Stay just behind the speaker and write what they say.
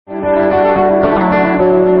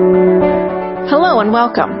and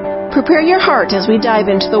welcome. Prepare your heart as we dive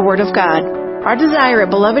into the Word of God. Our desire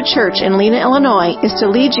at Beloved Church in Lena, Illinois is to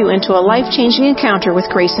lead you into a life-changing encounter with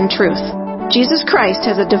grace and truth. Jesus Christ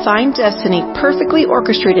has a divine destiny perfectly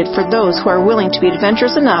orchestrated for those who are willing to be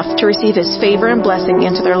adventurous enough to receive His favor and blessing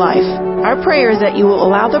into their life. Our prayer is that you will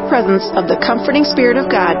allow the presence of the comforting Spirit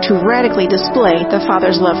of God to radically display the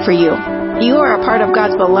Father's love for you. You are a part of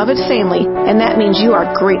God's beloved family, and that means you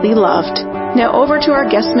are greatly loved. Now over to our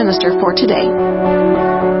guest minister for today.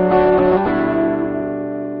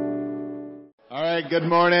 All right, good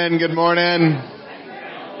morning, good morning.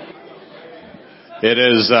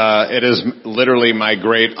 It is literally my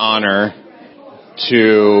great honor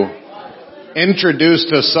to introduce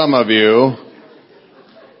to some of you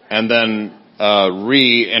and then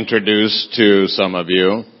reintroduce to some of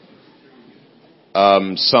you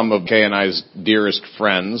some of Kay and I's dearest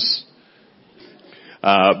friends.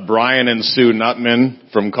 Bryan and Sue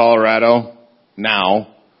Nutman from Colorado, now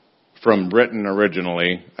from Britain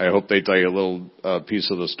originally. I hope they tell you a little piece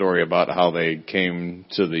of the story about how they came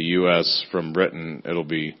to the U.S. from Britain. It'll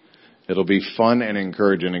be fun and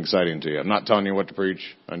encouraging and exciting to you. I'm not telling you what to preach.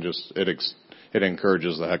 It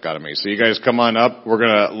encourages the heck out of me. So you guys come on up. We're going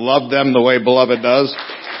to love them the way Beloved does.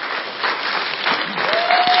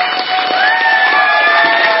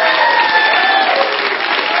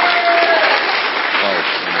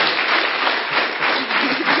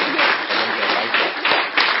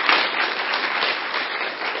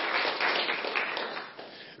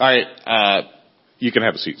 All right, you can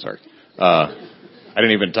have a seat, sorry. I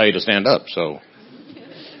didn't even tell you to stand up, so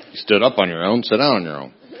you stood up on your own, sit down on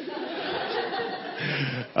your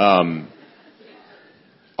own.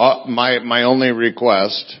 My only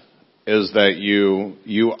request is that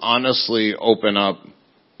you honestly open up.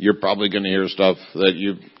 You're probably going to hear stuff that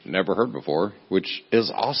you've never heard before, which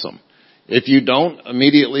is awesome. If you don't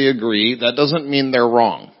immediately agree, that doesn't mean they're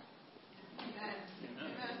wrong.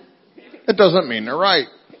 It doesn't mean they're right.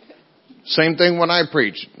 Same thing when I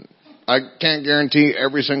preach. I can't guarantee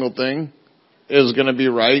every single thing is going to be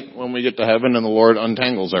right when we get to heaven and the Lord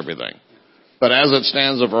untangles everything. But as it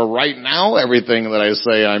stands for right now, everything that I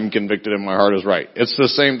say I'm convicted in my heart is right. It's the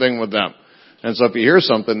same thing with them. And so if you hear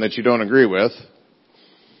something that you don't agree with,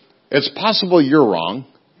 it's possible you're wrong.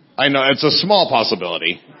 I know it's a small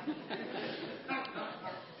possibility.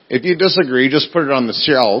 If you disagree, just put it on the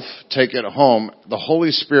shelf, take it home. The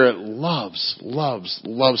Holy Spirit loves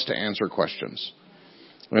to answer questions.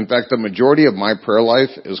 In fact, the majority of my prayer life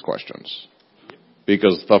is questions.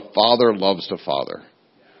 Because the Father loves to father.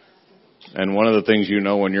 And one of the things you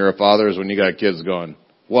know when you're a father is when you got kids going,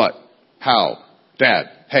 what? How? Dad?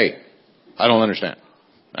 Hey, I don't understand.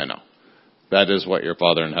 I know. That is what your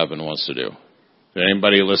Father in heaven wants to do. Did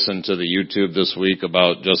anybody listen to the YouTube this week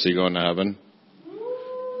about Jesse going to heaven?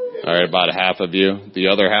 All right, about half of you. The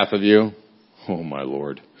other half of you, oh my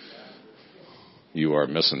Lord, you are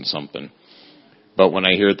missing something. But when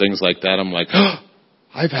I hear things like that, I'm like, oh,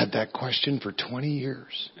 I've had that question for 20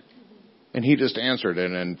 years. And he just answered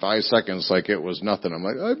it in 5 seconds like it was nothing. I'm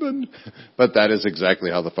like, But that is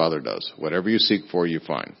exactly how the Father does. Whatever you seek for, you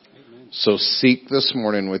find. Amen. So seek this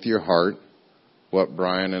morning with your heart what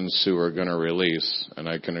Bryan and Sue are going to release. And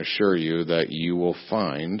I can assure you that you will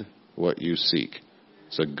find what you seek.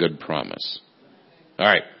 It's a good promise. All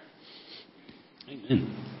right.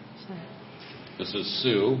 Amen. This is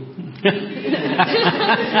Sue.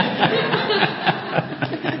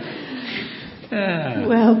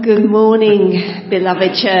 Well, good morning,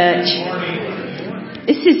 beloved church.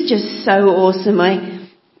 This is just so awesome.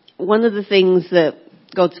 One of the things that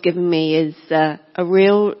God's given me is a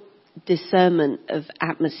real discernment of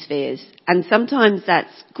atmospheres. And sometimes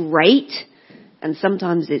that's great, and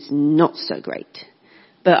sometimes it's not so great.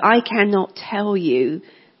 But I cannot tell you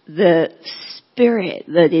the spirit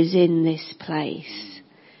that is in this place.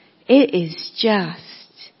 It is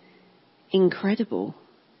just incredible.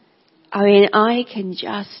 I mean, I can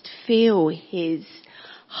just feel His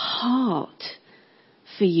heart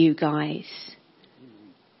for you guys.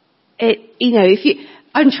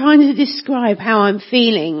 I'm trying to describe how I'm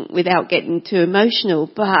feeling without getting too emotional,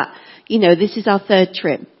 but, this is our third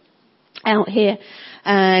trip out here.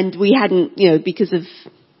 And we hadn't, because of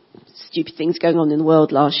stupid things going on in the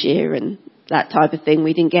world last year and that type of thing,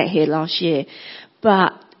 we didn't get here last year.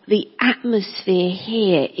 But the atmosphere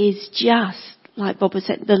here is just, like Bob was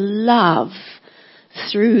saying, the love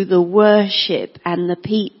through the worship and the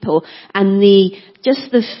people and just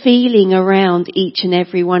the feeling around each and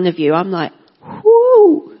every one of you. I'm like,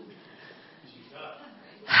 whoo!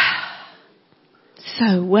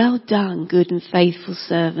 So well done, good and faithful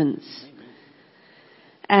servants.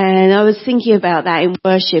 And I was thinking about that in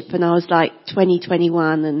worship, and I was like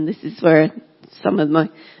 2021, and this is where some of my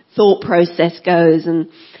thought process goes. And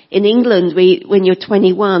in England, when you're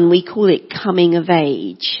 21, we call it coming of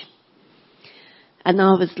age. And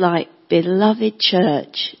I was like, beloved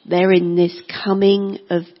church, they're in this coming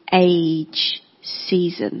of age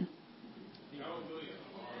season.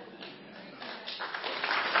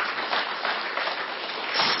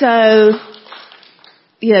 So,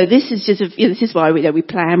 this is just this is why we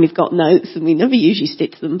plan. We've got notes, and we never usually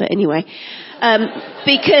stick to them. But anyway,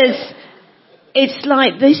 because it's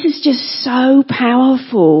like this is just so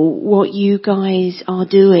powerful what you guys are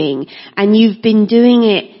doing, and you've been doing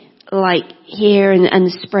it like here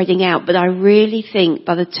and spreading out. But I really think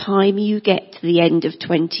by the time you get to the end of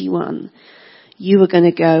 21, you are going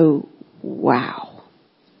to go, wow.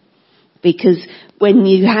 Because when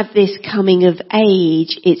you have this coming of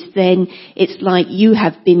age, it's like you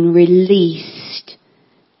have been released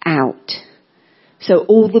out. So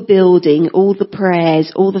all the building, all the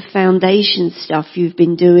prayers, all the foundation stuff you've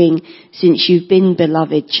been doing since you've been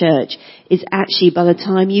Beloved Church is actually by the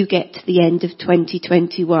time you get to the end of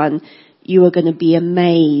 2021, you are going to be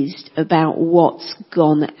amazed about what's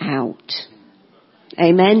gone out.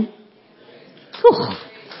 Amen? Whew.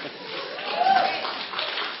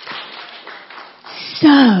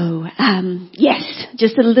 So, yes,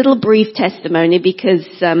 just a little brief testimony because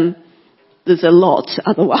there's a lot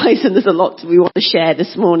otherwise, and there's a lot we want to share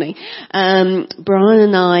this morning. Brian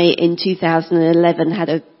and I in 2011 had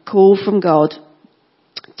a call from God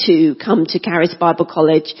to come to Charis Bible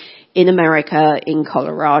College in America in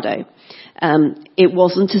Colorado. It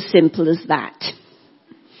wasn't as simple as that.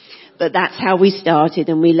 But that's how we started,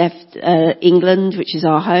 and we left England, which is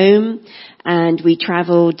our home, and we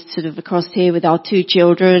travelled sort of across here with our 2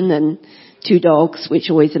 children and 2 dogs, which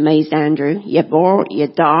always amazed Andrew. You brought your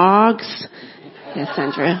dogs? Yes,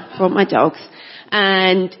 Andrew, brought my dogs.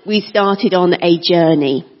 And we started on a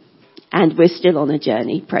journey, and we're still on a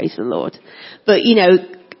journey, praise the Lord. But,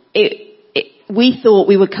 we thought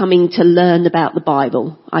we were coming to learn about the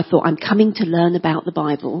Bible. I thought, I'm coming to learn about the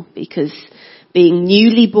Bible because being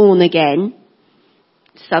newly born again,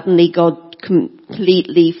 suddenly God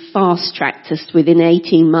completely fast-tracked us. Within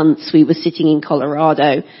 18 months, we were sitting in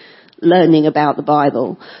Colorado learning about the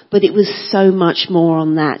Bible. But it was so much more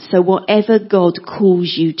on that. So whatever God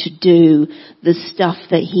calls you to do, the stuff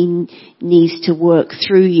that He needs to work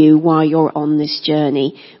through you while you're on this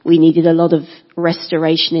journey. We needed a lot of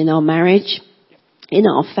restoration in our marriage, in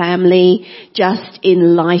our family, just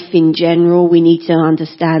in life in general. We need to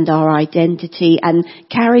understand our identity. And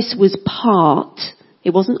Charis was part,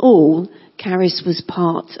 it wasn't all, Charis was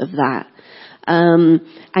part of that.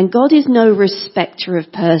 And God is no respecter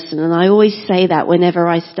of person. And I always say that whenever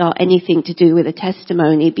I start anything to do with a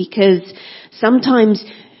testimony, because sometimes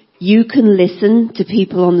you can listen to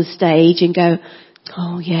people on the stage and go,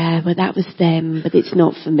 oh yeah, well that was them, but it's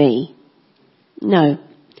not for me. No.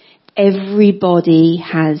 Everybody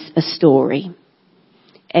has a story.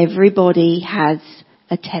 Everybody has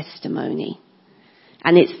a testimony.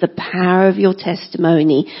 And it's the power of your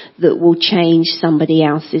testimony that will change somebody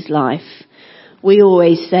else's life. We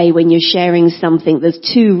always say when you're sharing something, there's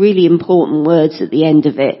 2 really important words at the end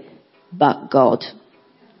of it. But God.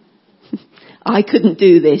 I couldn't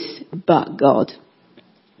do this, but God.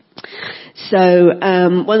 So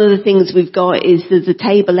one of the things we've got is there's a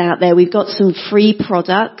table out there. We've got some free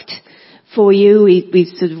product for you. We've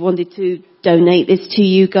sort of wanted to donate this to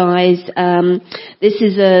you guys. This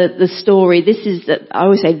is the story. I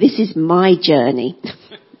always say, this is my journey.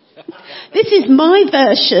 This is my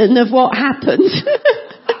version of what happened.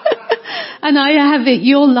 And I have it.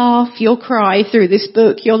 You'll laugh, you'll cry through this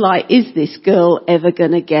book. You're like, is this girl ever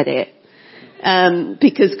going to get it?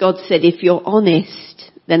 Because God said, if you're honest,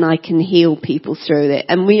 then I can heal people through it.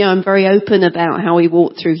 And I'm very open about how we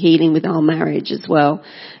walk through healing with our marriage as well.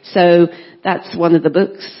 So that's one of the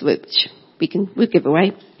books which we'll give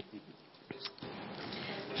away.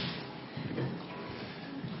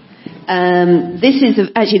 This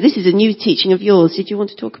is a new teaching of yours. Did you want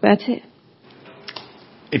to talk about it?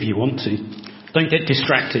 If you want to. Don't get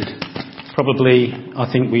distracted. Probably, I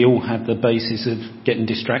think we all have the basis of getting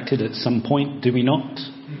distracted at some point, do we not?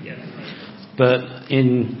 Yes. But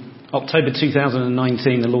in October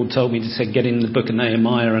 2019, the Lord told me to say, get in the book of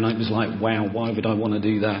Nehemiah, and I was like, wow, why would I want to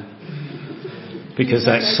do that? Because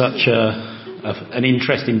that's such an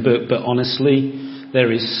interesting book, but honestly,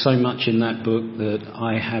 there is so much in that book that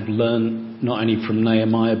I have learned, not only from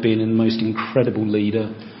Nehemiah being the most incredible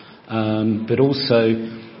leader, but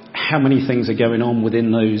also how many things are going on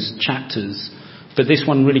within those chapters But this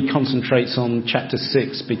one really concentrates on chapter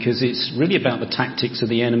 6 because it's really about the tactics of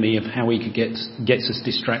the enemy, of how he gets us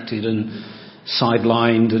distracted and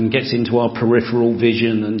sidelined and gets into our peripheral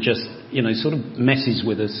vision and just, sort of messes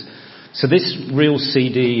with us. So this real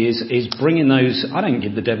CD is bringing those. I don't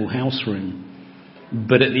give the devil house room.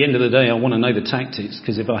 But at the end of the day, I want to know the tactics,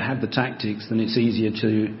 because if I have the tactics, then it's easier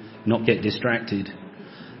to not get distracted.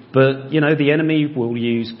 But, the enemy will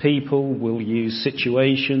use people, will use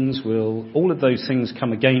situations, all of those things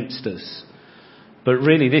come against us. But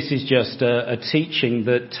really, this is just a teaching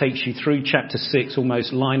that takes you through chapter 6,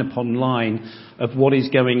 almost line upon line, of what is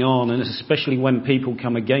going on, and especially when people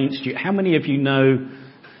come against you. How many of you know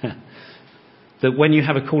that when you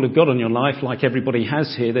have a call of God on your life, like everybody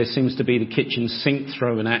has here, there seems to be the kitchen sink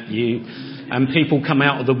thrown at you, and people come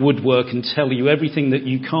out of the woodwork and tell you everything that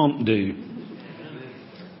you can't do?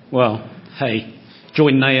 Well, hey,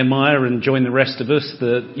 join Nehemiah and join the rest of us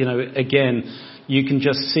that, again, you can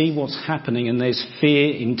just see what's happening, and there's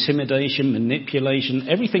fear, intimidation, manipulation,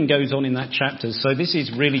 everything goes on in that chapter. So this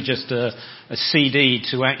is really just a CD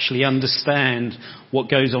to actually understand what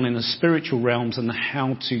goes on in the spiritual realms and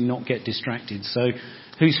how to not get distracted. So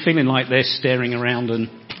who's feeling like they're staring around? And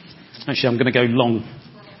actually, I'm going to go long.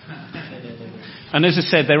 And as I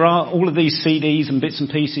said, there are all of these CDs and bits and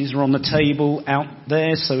pieces are on the table out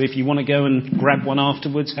there. So if you want to go and grab one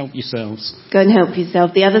afterwards, help yourselves. Go and help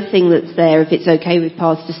yourself. The other thing that's there, if it's okay with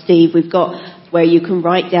Pastor Steve, we've got where you can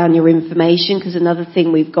write down your information, because another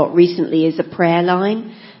thing we've got recently is a prayer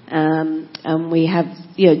line. And we have,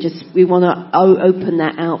 we want to open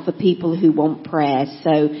that out for people who want prayer.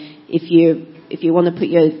 So if you want to put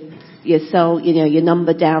your cell, your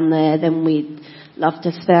number down there, then we'd love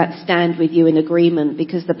to stand with you in agreement,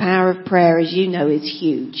 because the power of prayer, as you know, is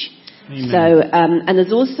huge. Amen. So, and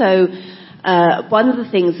there's also, one of the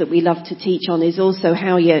things that we love to teach on is also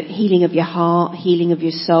how your healing of your heart, healing of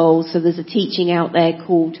your soul. So there's a teaching out there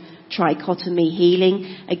called Trichotomy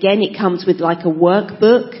Healing. Again, it comes with like a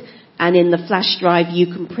workbook, and in the flash drive you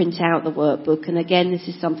can print out the workbook. And again, this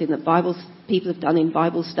is something that people have done in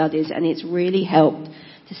Bible studies, and it's really helped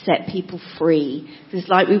to set people free. It's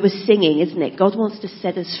like we were singing, isn't it? God wants to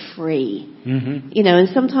set us free. Mm-hmm. And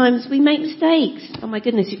sometimes we make mistakes. Oh my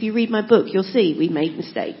goodness, if you read my book, you'll see we make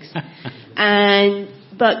mistakes.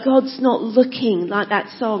 But God's not looking like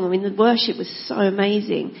that song. I mean, the worship was so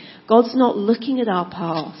amazing. God's not looking at our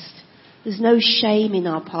past. There's no shame in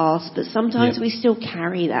our past, but sometimes we still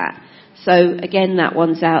carry that. So again, that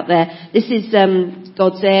one's out there. This is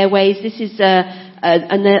God's Airways. This is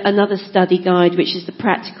another study guide, which is the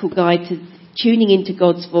practical guide to tuning into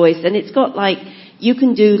God's voice. And it's got you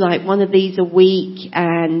can do one of these a week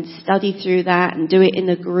and study through that and do it in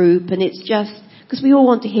a group. And it's just, because we all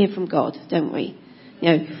want to hear from God, don't we?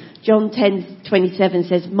 John 10:27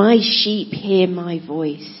 says, "My sheep hear my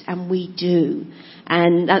voice," and we do.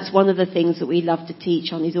 And that's one of the things that we love to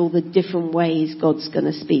teach on, is all the different ways God's going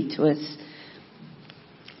to speak to us.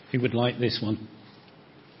 Who would like this one?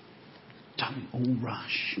 Don't all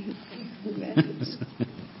rush.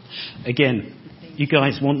 Again, you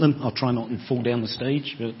guys want them? I'll try not to fall down the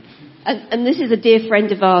stage. But And this is a dear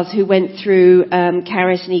friend of ours who went through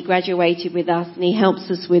Caris, and he graduated with us, and he helps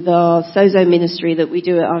us with our Sozo ministry that we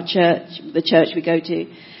do at our church, the church we go to.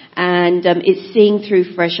 And it's Seeing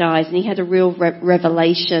Through Fresh Eyes, and he had a real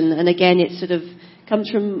revelation. And again, it sort of comes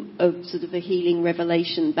from a sort of a healing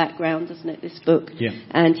revelation background, doesn't it, this book? Yeah.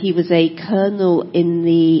 And he was a colonel in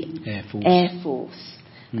the Air Force.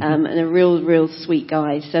 Mm-hmm. And a real sweet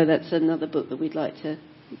guy. So that's another book that we'd like to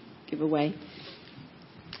give away.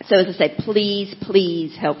 So as I said,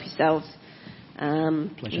 please help yourselves.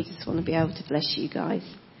 We just want to be able to bless you guys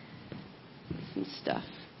with some stuff.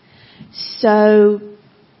 So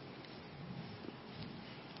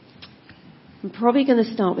I'm probably going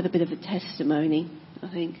to start with a bit of a testimony, I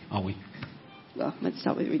think. Are we? Well, let's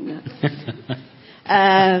start with reading that.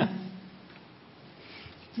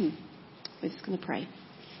 We're just going to pray.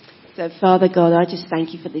 So, Father God, I just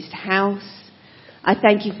thank you for this house. I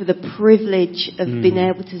thank you for the privilege of being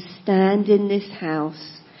able to stand in this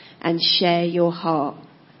house and share your heart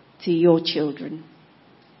to your children.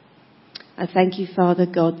 I thank you, Father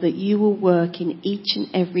God, that you will work in each and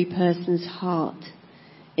every person's heart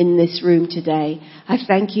in this room today. I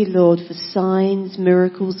thank you, Lord, for signs,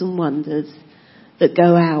 miracles and wonders that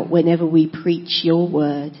go out whenever we preach your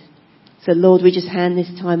word. So, Lord, we just hand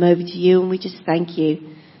this time over to you, and we just thank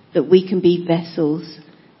you that we can be vessels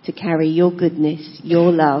to carry your goodness,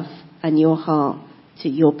 your love and your heart to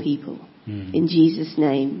your people. In Jesus'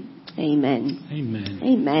 name, amen. Amen.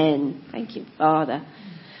 Amen. Thank you, Father.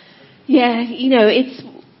 Yeah, it's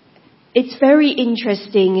it's very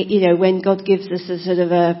interesting, when God gives us a sort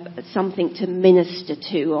of something to minister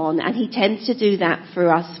to on, and he tends to do that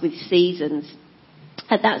for us with seasons.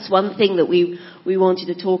 And that's one thing that we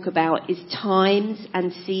wanted to talk about, is times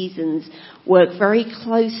and seasons work very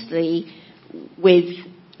closely with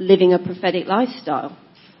living a prophetic lifestyle.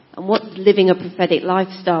 And what does living a prophetic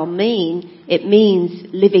lifestyle mean? It means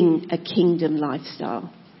living a kingdom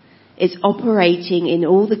lifestyle. It's operating in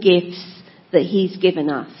all the gifts that he's given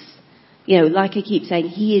us. Like I keep saying,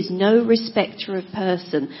 he is no respecter of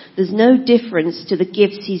person. There's no difference to the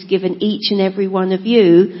gifts he's given each and every one of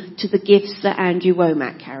you to the gifts that Andrew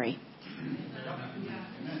Womack carry.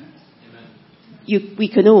 We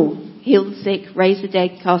can all heal the sick, raise the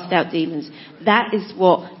dead, cast out demons. That is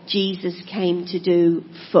what Jesus came to do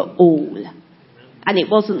for all. And it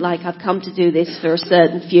wasn't like, I've come to do this for a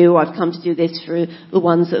certain few, I've come to do this for the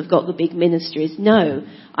ones that have got the big ministries. No,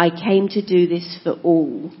 I came to do this for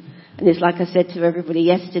all. And it's like I said to everybody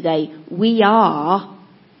yesterday, we are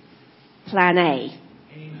plan A.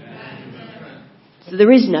 So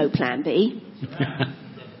there is no plan B.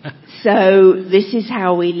 So this is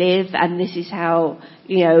how we live, and this is how,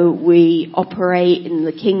 we operate in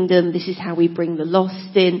the kingdom. This is how we bring the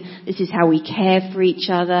lost in. This is how we care for each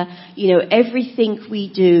other. Everything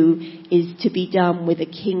we do is to be done with a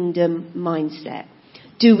kingdom mindset.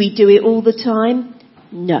 Do we do it all the time?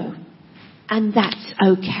 No. And that's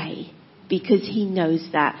okay, because he knows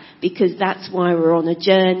that, because that's why we're on a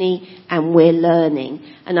journey and we're learning.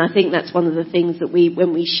 And I think that's one of the things that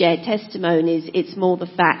when we share testimonies, it's more the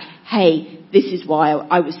fact, hey, this is why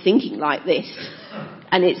I was thinking like this.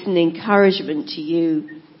 And it's an encouragement to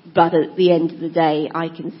you, but at the end of the day, I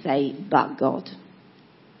can say, but God.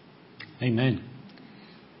 Amen.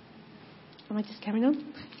 Am I just carrying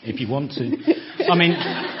on? If you want to. I mean...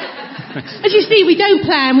 As you see, we don't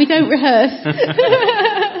plan, we don't rehearse.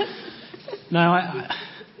 No,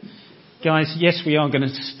 guys, yes, we are going to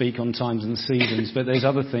speak on times and seasons, but there's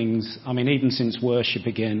other things. I mean, even since worship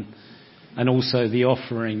again, and also the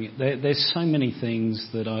offering, there's so many things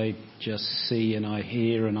that I just see and I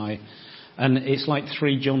hear, and it's like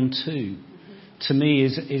 3 John 2. To me,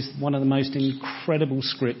 is one of the most incredible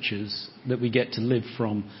scriptures that we get to live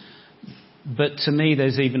from. But to me,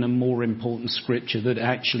 there's even a more important scripture that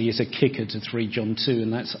actually is a kicker to 3 John 2,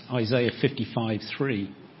 and that's Isaiah 55:3.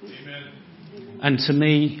 Amen. And to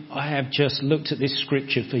me, I have just looked at this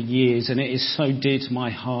scripture for years, and it is so dear to my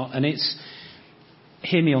heart. And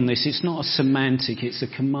hear me on this, it's not a semantic, it's a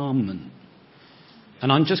commandment.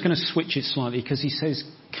 And I'm just going to switch it slightly, because he says,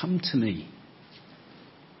 come to me.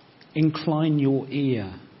 Incline your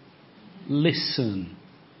ear. Listen,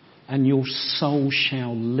 and your soul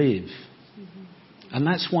shall live. And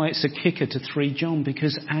that's why it's a kicker to 3 John,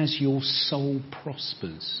 because as your soul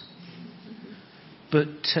prospers. But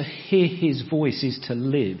to hear his voice is to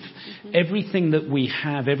live. Everything that we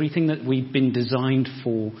have, everything that we've been designed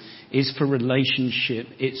for is for relationship.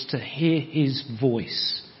 It's to hear his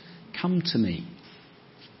voice. Come to me.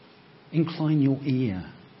 Incline your ear.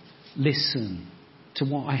 Listen to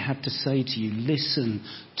what I have to say to you. Listen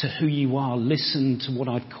to who you are. Listen to what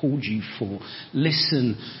I've called you for.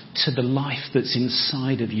 Listen to the life that's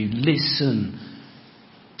inside of you. Listen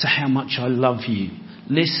to how much I love you.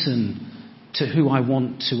 Listen to who I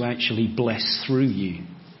want to actually bless through you.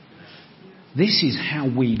 This is how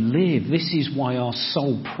we live. This is why our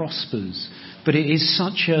soul prospers. But it is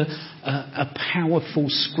such a powerful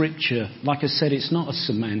scripture. Like I said, it's not a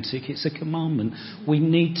semantic, it's a commandment. We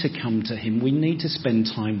need to come to him. We need to spend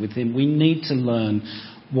time with him. We need to learn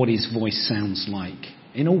what his voice sounds like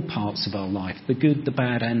in all parts of our life, the good, the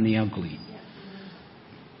bad and the ugly.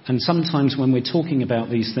 And sometimes when we're talking about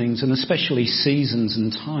these things, and especially seasons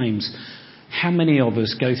and times, how many of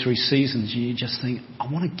us go through seasons and you just think,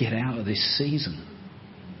 I want to get out of this season.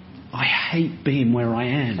 I hate being where I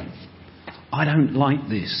am. I don't like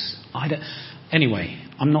this. Anyway,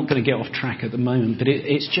 I'm not going to get off track at the moment, but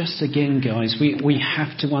it's just, again, guys, we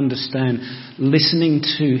have to understand listening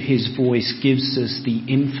to his voice gives us the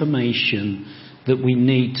information that we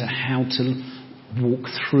need to how to walk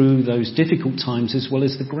through those difficult times as well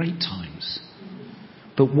as the great times.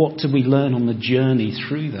 But what do we learn on the journey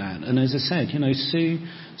through that? And as I said,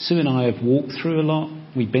 Sue and I have walked through a lot.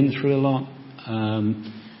 We've been through a lot.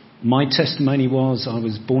 My testimony was I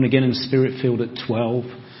was born again and spirit-filled at 12,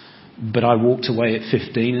 but I walked away at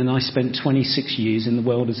 15, and I spent 26 years in the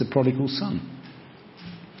world as a prodigal son.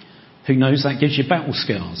 Who knows, that gives you battle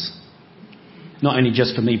scars. Not only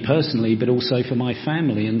just for me personally, but also for my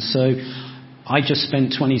family. And so I just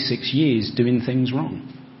spent 26 years doing things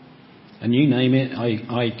wrong. And you name it,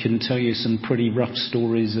 I can tell you some pretty rough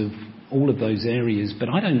stories of all of those areas, but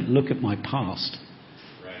I don't look at my past.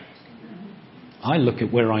 I look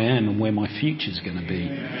at where I am and where my future's going to be.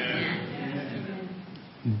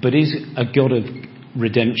 But is it a God of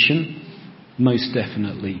redemption? Most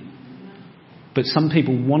definitely. But some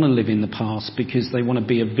people want to live in the past because they want to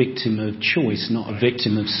be a victim of choice, not a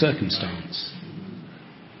victim of circumstance.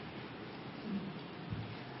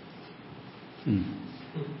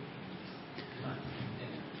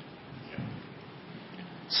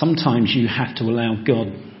 Sometimes you have to allow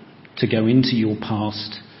God to go into your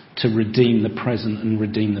past to redeem the present and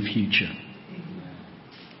redeem the future.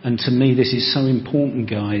 And to me, this is so important,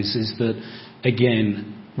 guys, is that,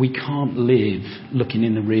 again, we can't live looking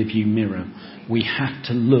in the rearview mirror. We have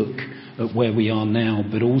to look at where we are now,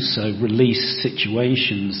 but also release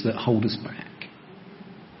situations that hold us back.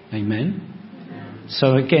 Amen?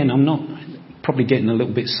 So again, I'm not probably getting a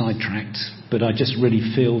little bit sidetracked, but I just really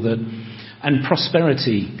feel that, and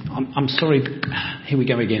prosperity, I'm sorry, here we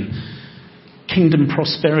go again. Kingdom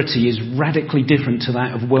prosperity is radically different to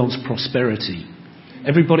that of world's prosperity.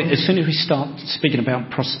 Everybody, as soon as we start speaking about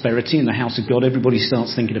prosperity in the house of God, everybody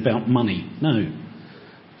starts thinking about money. No.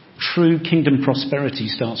 True kingdom prosperity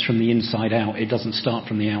starts from the inside out. It doesn't start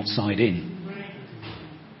from the outside in.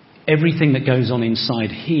 Everything that goes on inside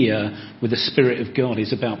here with the Spirit of God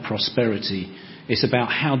is about prosperity. It's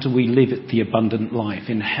about how do we live the abundant life,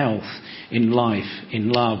 in health, in life, in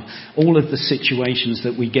love. All of the situations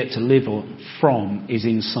that we get to live from is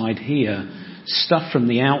inside here. Stuff from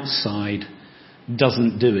the outside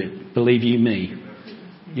doesn't do it, believe you me.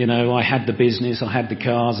 You know, I had the business, I had the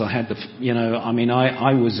cars, I had the, you know, I mean,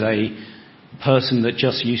 I was a person that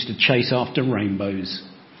just used to chase after rainbows,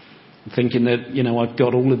 thinking that, you know, I've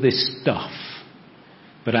got all of this stuff.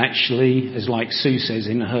 But actually, as like Sue says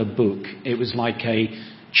in her book, it was like a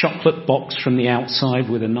chocolate box from the outside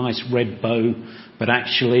with a nice red bow, but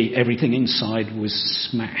actually everything inside was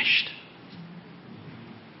smashed.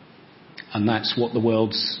 And that's what the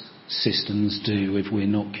world's systems do if we're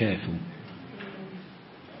not careful.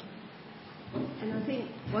 And I think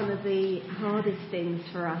one of the hardest things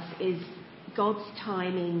for us is God's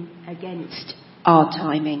timing against our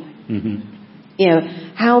timing. Mm-hmm. You know,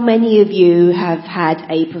 how many of you have had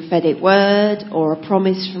a prophetic word or a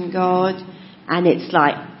promise from God and it's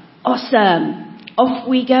like, awesome, off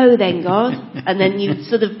we go then, God. And then you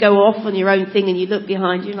sort of go off on your own thing and you look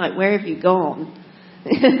behind you like, where have you gone?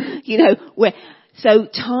 You know, where... So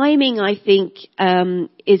timing, I think,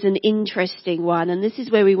 is an interesting one. And this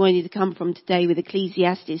is where we wanted to come from today with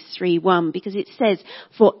Ecclesiastes 3:1, because it says,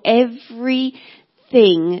 for everything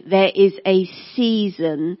there is a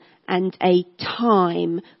season and a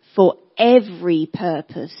time for every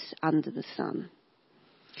purpose under the sun.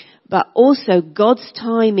 But also God's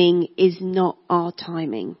timing is not our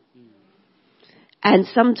timing. And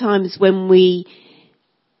sometimes when we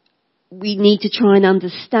need to try and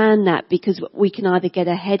understand that, because we can either get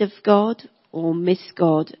ahead of God or miss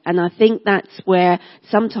God. And I think that's where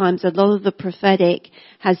sometimes a lot of the prophetic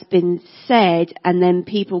has been said and then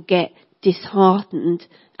people get disheartened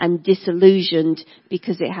and disillusioned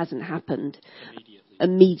because it hasn't happened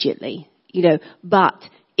immediately. You know, but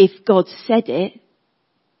if God said it,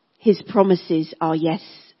 his promises are yes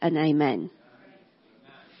and amen.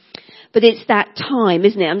 But it's that time,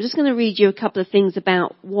 isn't it? I'm just going to read you a couple of things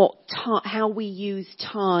about how we use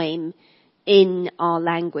time in our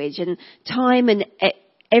language. And time and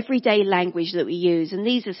everyday language that we use. And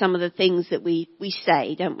these are some of the things that we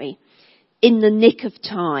say, don't we? In the nick of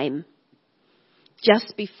time.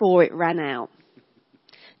 Just before it ran out.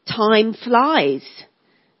 Time flies.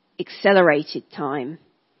 Accelerated time.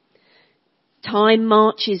 Time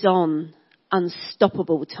marches on.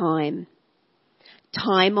 Unstoppable time.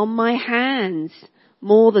 Time on my hands,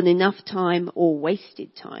 more than enough time or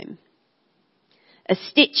wasted time. A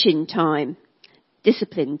stitch in time,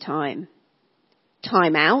 discipline time.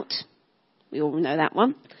 Time out, we all know that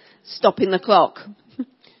one. Stopping the clock.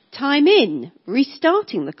 Time in,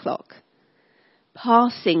 restarting the clock.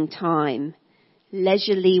 Passing time,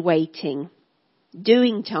 leisurely waiting.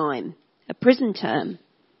 Doing time, a prison term.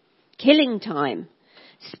 Killing time,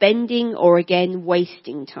 spending or again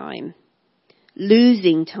wasting time.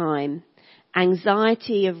 Losing time,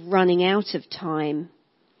 anxiety of running out of time,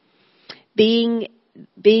 being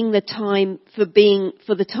the time for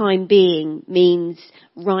the time being means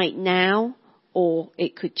right now, or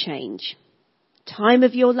it could change. Time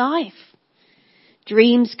of your life,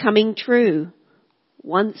 dreams coming true,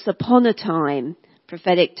 once upon a time,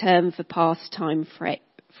 prophetic term for past time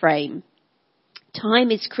frame.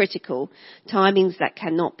 Time is critical, timings that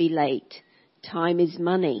cannot be late. Time is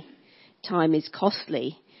money. Time is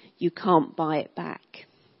costly. You can't buy it back.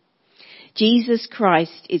 Jesus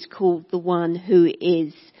Christ is called the one who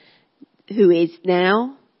is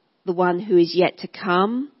now, the one who is yet to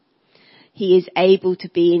come. He is able to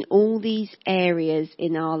be in all these areas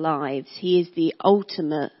in our lives. He is the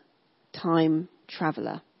ultimate time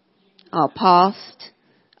traveller. Our past,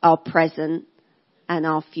 our present, and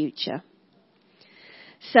our future.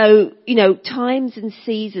 So, times and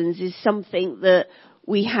seasons is something that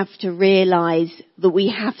we have to realise, that we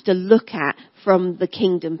have to look at from the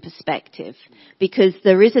kingdom perspective. Because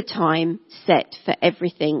there is a time set for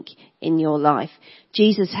everything in your life.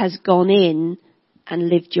 Jesus has gone in and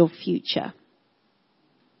lived your future.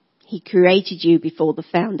 He created you before the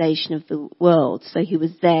foundation of the world, so he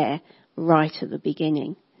was there right at the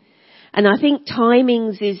beginning. And I think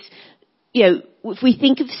timings is, if we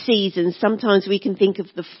think of seasons, sometimes we can think of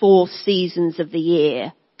the 4 seasons of the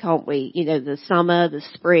year, can't we? The summer, the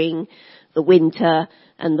spring, the winter,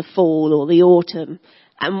 and the fall or the autumn.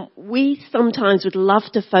 And we sometimes would love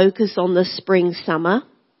to focus on the spring, summer.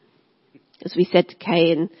 As we said to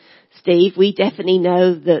Kay and Steve, we definitely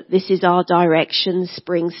know that this is our direction,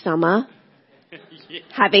 spring, summer.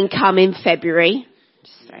 Having come in February.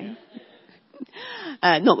 Just saying.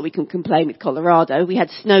 Not that we can complain with Colorado. We had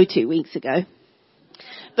snow 2 weeks ago.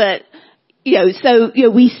 But,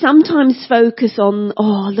 we sometimes focus on,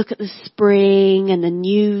 look at the spring and the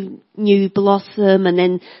new blossom, and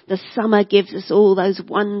then the summer gives us all those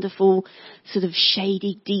wonderful sort of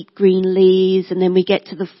shady deep green leaves, and then we get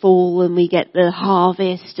to the fall and we get the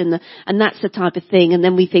harvest and that's the type of thing, and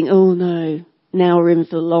then we think, oh no, now we're in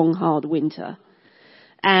for the long hard winter.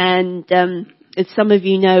 And as some of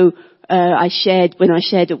you know, when I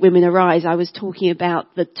shared at Women Arise, I was talking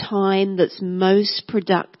about the time that's most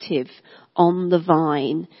productive on the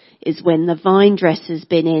vine is when the vine dresser's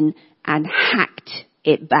been in and hacked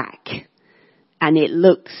it back. And it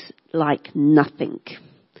looks like nothing.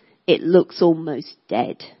 It looks almost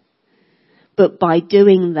dead. But by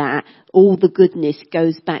doing that, all the goodness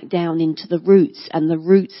goes back down into the roots, and the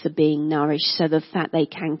roots are being nourished so that they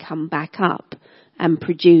can come back up and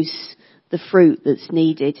produce the fruit that's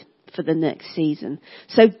needed for the next season.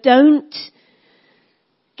 So don't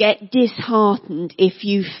get disheartened if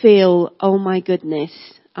you feel, oh my goodness,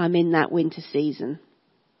 I'm in that winter season.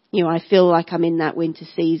 I feel like I'm in that winter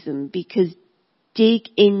season, because dig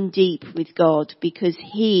in deep with God, because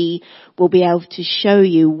he will be able to show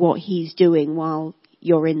you what he's doing while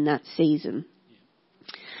you're in that season.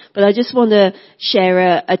 But I just want to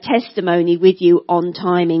share a testimony with you on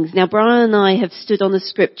timings. Now, Brian and I have stood on a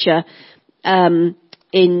scripture in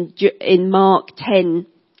Mark 10,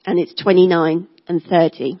 and it's 29 and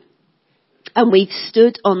 30. And we've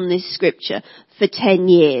stood on this scripture for 10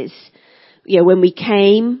 years. When we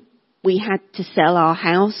came, we had to sell our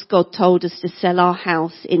house. God told us to sell our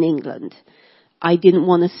house in England. I didn't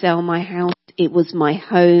want to sell my house. It was my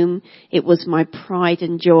home. It was my pride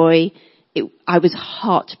and joy. I was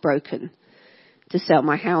heartbroken to sell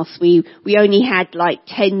my house. We only had like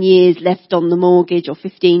 10 years left on the mortgage, or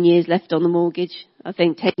 15 years left on the mortgage. I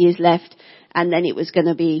think 10 years left. And then it was going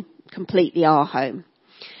to be completely our home.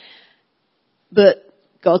 But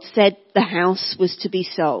God said the house was to be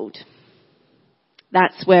sold.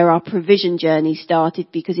 That's where our provision journey started,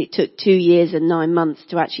 because it took 2 years and 9 months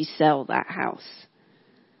to actually sell that house.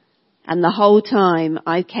 And the whole time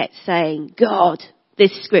I kept saying, God,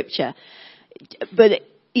 this scripture. But,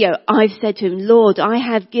 I've said to him, Lord, I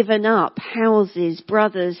have given up houses,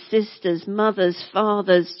 brothers, sisters, mothers,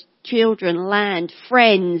 fathers, children, land,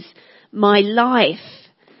 friends, my life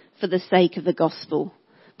for the sake of the gospel.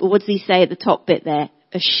 But what does he say at the top bit there?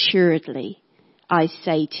 Assuredly, I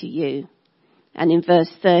say to you. And in verse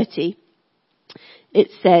 30, it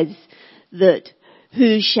says that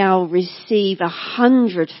who shall receive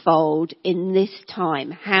 100-fold in this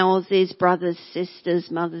time, houses, brothers, sisters,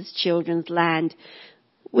 mothers, children's land,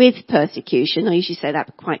 with persecution. I usually say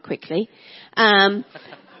that quite quickly. And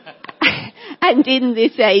in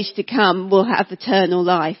this age to come will have eternal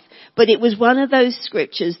life. But it was one of those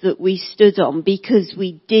scriptures that we stood on because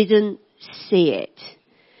we didn't see it.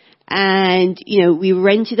 And, we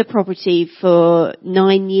rented a property for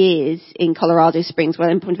 9 years in Colorado Springs. Well,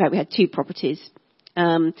 in point of fact, we had 2 properties.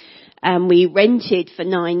 And we rented for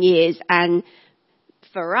 9 years. And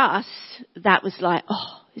for us, that was like,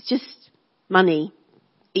 it's just money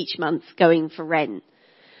each month going for rent.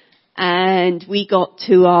 And we got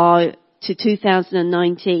to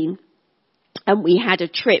 2019. And we had a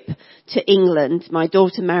trip to England. My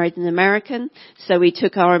daughter married an American, so we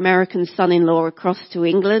took our American son-in-law across to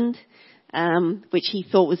England, which he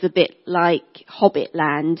thought was a bit like Hobbit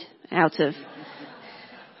land out of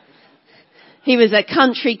He was a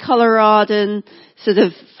country Coloradan sort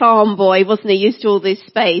of farm boy, wasn't he? Used to all this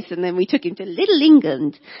space, and then we took him to Little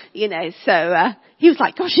England, so he was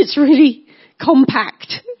like, gosh, it's really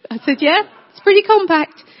compact. I said, yeah, it's pretty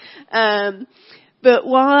compact. But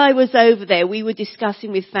while I was over there, we were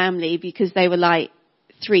discussing with family because they were like,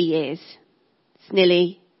 3 years. It's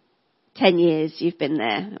nearly 10 years you've been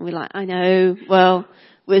there. And we're like, I know, well,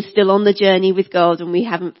 we're still on the journey with God and we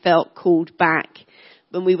haven't felt called back.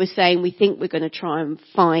 When we were saying we think we're going to try and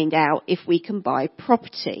find out if we can buy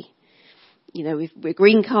property. We're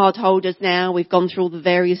green card holders now. We've gone through all the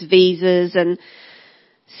various visas, and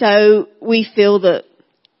so we feel that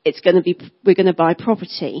we're going to buy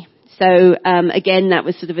property. So again, that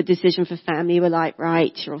was sort of a decision for family. We're like,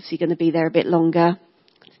 right, you're obviously going to be there a bit longer.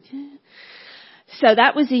 So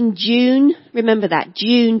that was in June, remember that,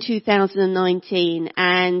 June 2019.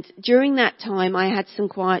 And during that time, I had some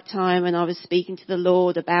quiet time and I was speaking to the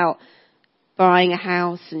Lord about buying a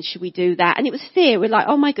house and should we do that? And it was fear. We're like,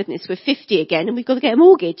 oh my goodness, we're 50 again and we've got to get a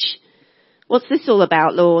mortgage. What's this all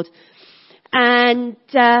about, Lord? And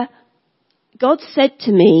God said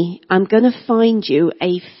to me, I'm going to find you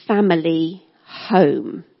a family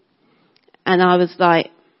home. And I was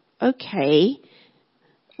like, okay.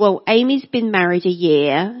 Well, Amy's been married a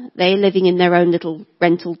year. They're living in their own little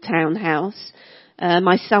rental townhouse.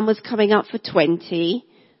 My son was coming up for 20.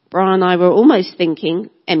 Brian and I were almost thinking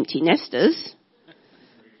empty nesters.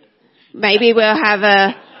 Maybe we'll have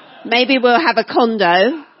a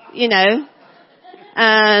condo,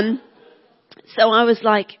 So I was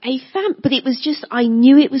like, but it was just, I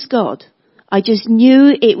knew it was God. I just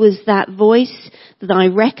knew it was that voice that I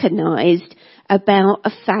recognized about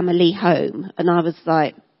a family home. And I was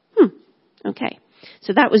like, okay.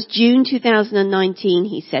 So that was June 2019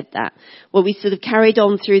 he said that. Well, we sort of carried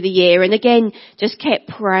on through the year and again, just kept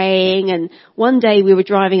praying. And one day we were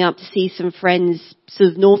driving up to see some friends sort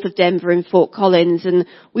of north of Denver in Fort Collins. And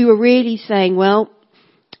we were really saying, well,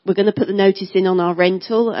 we're going to put the notice in on our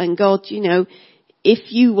rental. And God,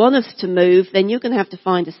 if you want us to move, then you're going to have to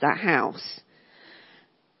find us that house.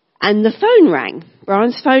 And the phone rang.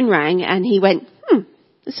 Brian's phone rang and he went,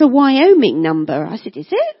 it's a Wyoming number. I said, is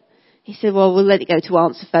it? He said, well, we'll let it go to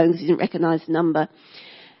answer phone because he didn't recognise the number.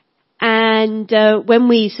 And when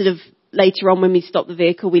we later on when we stopped the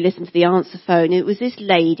vehicle, we listened to the answer phone. It was this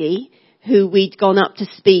lady who we'd gone up to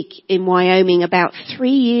speak in Wyoming about 3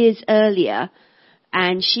 years earlier.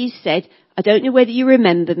 And she said, I don't know whether you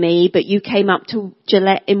remember me, but you came up to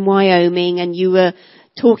Gillette in Wyoming and you were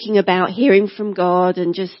talking about hearing from God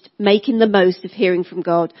and just making the most of hearing from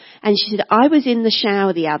God. And she said, I was in the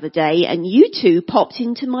shower the other day and you two popped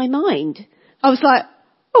into my mind. I was like,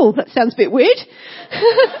 oh, that sounds a bit weird.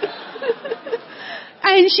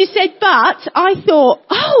 And she said, but I thought,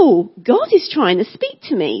 oh, God is trying to speak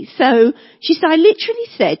to me. So she said, I literally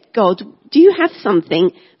said, God, do you have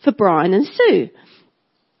something for Bryan and Sue?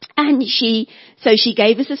 And she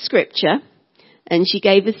gave us a scripture. And she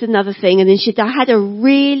gave us another thing, and then I had a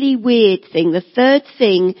really weird thing. The third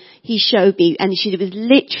thing he showed me, and it was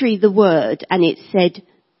literally the word, and it said,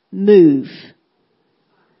 move.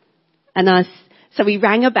 And so we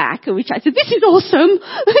rang her back, and I said, this is awesome,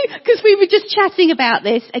 because we were just chatting about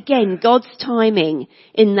this. Again, God's timing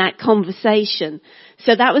in that conversation.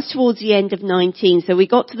 So that was towards the end of 19. So we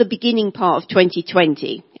got to the beginning part of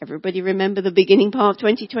 2020. Everybody remember the beginning part of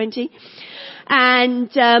 2020?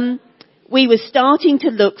 And, we were starting to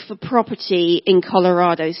look for property in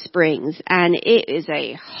Colorado Springs, and it is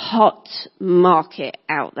a hot market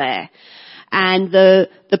out there. And the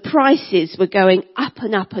prices were going up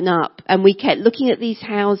and up and up, and we kept looking at these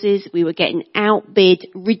houses. We were getting outbid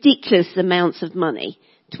ridiculous amounts of money,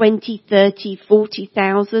 20, 30,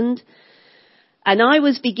 40,000. And I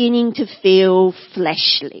was beginning to feel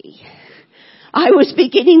fleshly. I was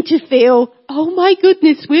beginning to feel, oh my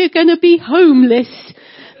goodness, we're going to be homeless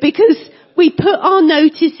because we put our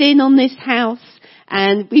notice in on this house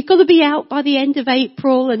and we've got to be out by the end of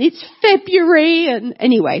April and it's February. And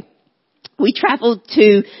anyway, we travelled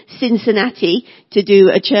to Cincinnati to do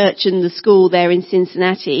a church and the school there in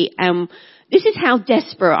Cincinnati. This is how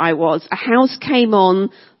desperate I was. A house came on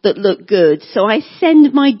that looked good. So I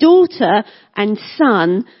send my daughter and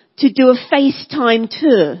son to do a FaceTime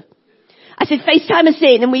tour. I said, FaceTime us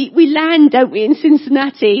in, and we land, don't we, in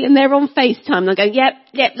Cincinnati, and they're on FaceTime, and I'm going, yep,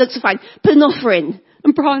 looks fine. Put an offer in.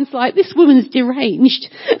 And Brian's like, this woman's deranged.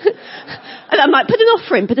 And I'm like, put an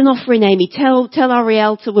offer in, Amy. Tell our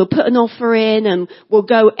realtor we'll put an offer in, and we'll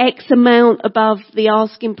go X amount above the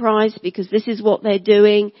asking price, because this is what they're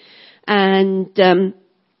doing. And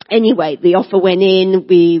Anyway, the offer went in,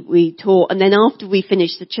 we taught, and then after we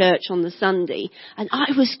finished the church on the Sunday, and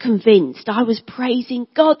I was convinced, I was praising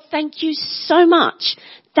God, thank you so much.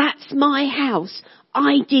 That's my house.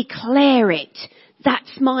 I declare it.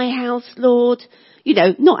 That's my house, Lord. You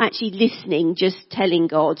know, not actually listening, just telling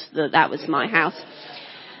God that that was my house.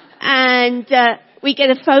 And we get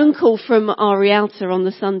a phone call from our realtor on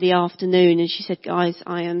the Sunday afternoon, and she said, guys,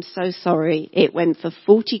 I am so sorry. It went for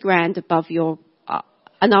 40 grand above your...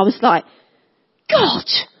 And I was like, God,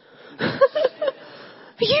 are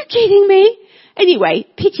you kidding me? Anyway,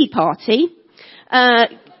 pity party.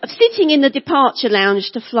 Sitting in the departure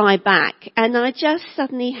lounge to fly back, and I just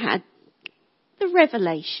suddenly had the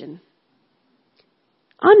revelation.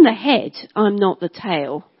 I'm the head, I'm not the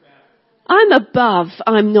tail. I'm above,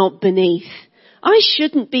 I'm not beneath. I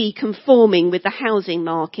shouldn't be conforming with the housing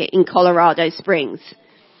market in Colorado Springs.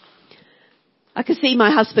 I could see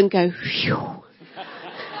my husband go, phew.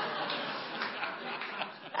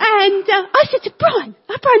 And I said to Bryan,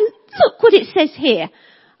 look what it says here.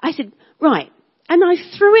 I said, right. And I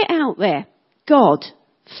threw it out there. God,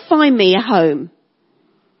 find me a home.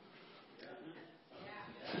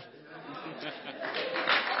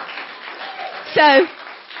 So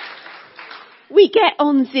we get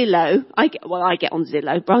on Zillow. I get on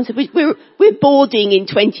Zillow. Bryan said, we're boarding in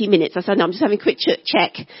 20 minutes. I said, no, I'm just having a quick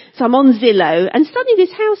check. So I'm on Zillow, and suddenly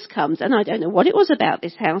this house comes, and I don't know what it was about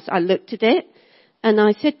this house. I looked at it, and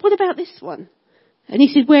I said, what about this one? And he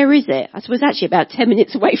said, where is it? I said, well, it's actually about 10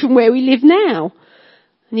 minutes away from where we live now.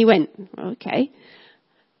 And he went, okay.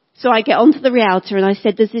 So I get onto the realtor, and I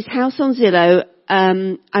said, there's this house on Zillow.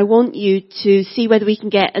 I want you to see whether we can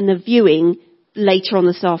get a viewing later on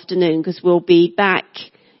this afternoon, because we'll be back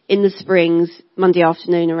in the Springs Monday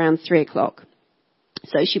afternoon around 3:00.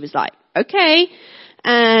 So she was like, okay.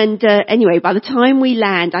 And anyway, by the time we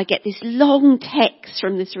land, I get this long text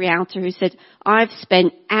from this realtor who said, I've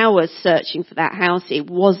spent hours searching for that house. It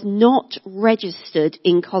was not registered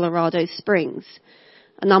in Colorado Springs.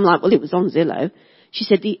 And I'm like, well, it was on Zillow. She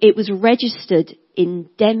said it was registered in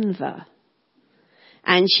Denver.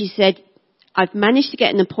 And she said, I've managed to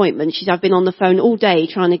get an appointment. She said, I've been on the phone all day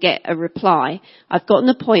trying to get a reply. I've got an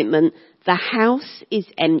appointment. The house is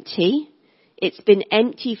empty. It's been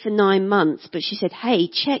empty for 9 months. But she said, hey,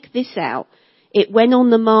 check this out. It went on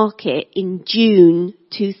the market in June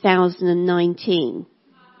 2019.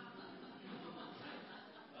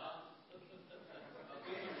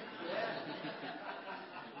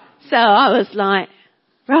 So I was like,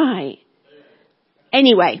 right.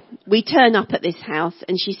 Anyway, we turn up at this house,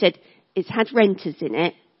 and she said, it's had renters in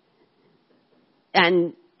it,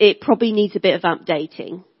 and it probably needs a bit of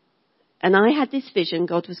updating. And I had this vision,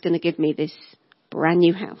 God was going to give me this brand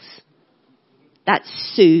new house. That's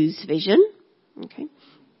Sue's vision. Okay.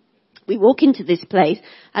 We walk into this place,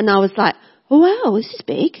 and I was like, oh wow, this is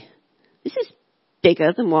big. This is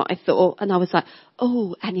bigger than what I thought. And I was like,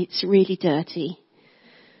 oh, and it's really dirty.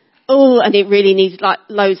 Oh, and it really needs like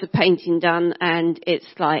loads of painting done. And it's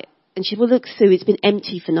like, and she said, well, look, Sue, it's been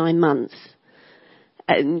empty for 9 months.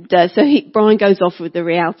 And so Bryan goes off with the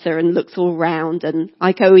realtor and looks all round, and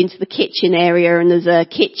I go into the kitchen area, and there's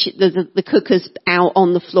the cooker's out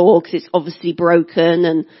on the floor because it's obviously broken,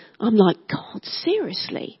 and I'm like, God,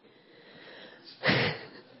 seriously?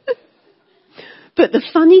 But the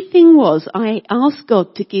funny thing was, I asked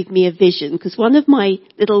God to give me a vision, because one of my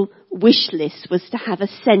little wish lists was to have a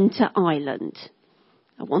centre island.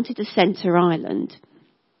 I wanted a centre island.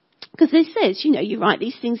 Because this says, you know, you write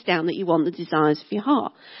these things down that you want, the desires of your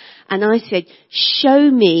heart. And I said, show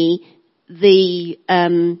me the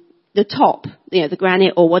top, you know, the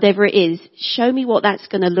granite or whatever it is. Show me what that's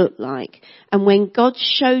going to look like. And when God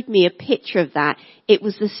showed me a picture of that, it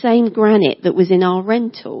was the same granite that was in our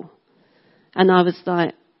rental. And I was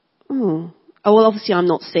like, oh well, obviously I'm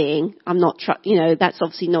not seeing. I'm not, that's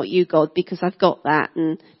obviously not you, God, because I've got that.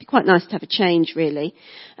 And it'd be quite nice to have a change, really.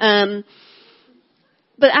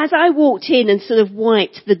 But as I walked in and sort of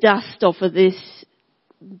wiped the dust off of this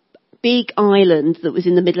big island that was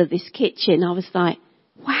in the middle of this kitchen, I was like,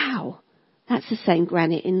 wow, that's the same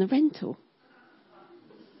granite in the rental.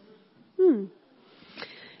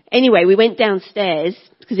 Anyway, we went downstairs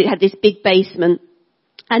because it had this big basement,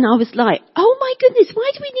 and I was like, oh my goodness,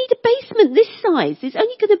 why do we need a basement this size? It's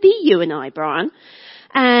only going to be you and I, Bryan.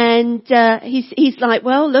 And he's like,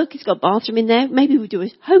 well, look, it's got a bathroom in there. Maybe we'll do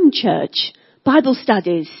a home church. Bible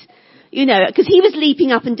studies, because he was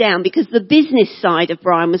leaping up and down because the business side of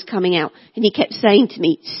Bryan was coming out, and he kept saying to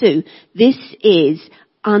me, Sue, this is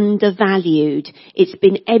undervalued. It's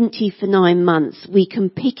been empty for 9 months. We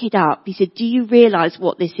can pick it up. He said, do you realise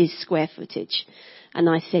what this is square footage? And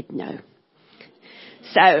I said, no.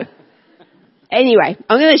 So, anyway,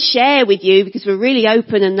 I'm going to share with you, because we're really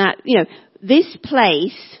open and that, this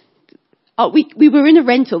place, we were in a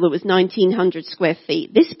rental that was 1,900 square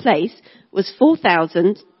feet. This place was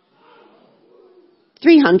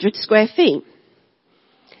 4,300 square feet.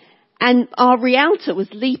 And our realtor was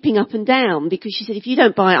leaping up and down because she said, if you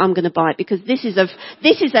don't buy it, I'm going to buy it, because this is a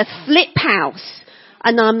flip house.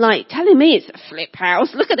 And I'm like, telling me it's a flip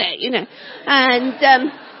house. Look at it, And,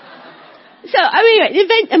 so, anyway, the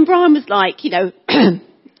event, and Brian was like,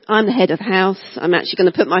 I'm the head of the house. I'm actually going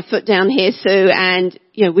to put my foot down here, Sue, and,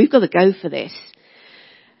 we've got to go for this.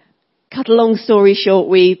 Cut a long story short,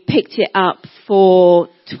 we picked it up for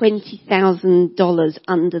 $20,000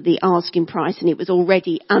 under the asking price, and it was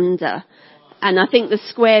already under. And I think the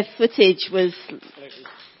square footage was... $93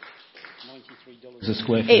 a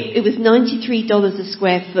square foot. It was $93 a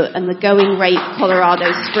square foot, and the going rate for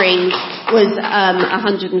Colorado Springs was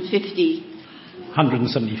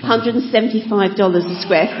 $175 a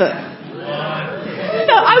square foot.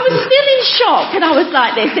 So I was still in shock, and I was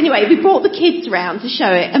like this. Anyway, we brought the kids round to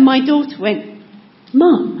show it, and my daughter went,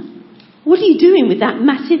 Mum, what are you doing with that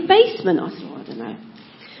massive basement? I thought, I don't know.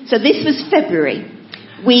 So this was February.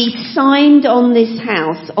 We signed on this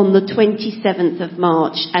house on the 27th of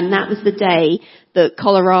March, and that was the day that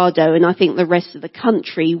Colorado and I think the rest of the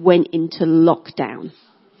country went into lockdown.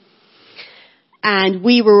 And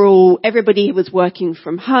everybody was working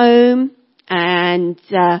from home, and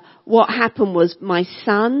what happened was my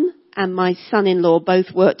son and my son-in-law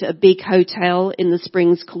both worked at a big hotel in the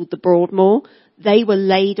Springs called the Broadmoor. They were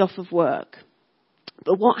laid off of work.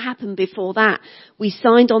 But what happened before that, we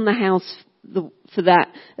signed on the house for that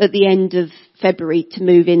at the end of February to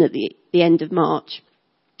move in at the end of March.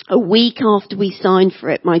 A week after we signed for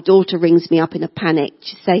it, my daughter rings me up in a panic.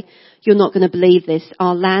 She say, you're not going to believe this.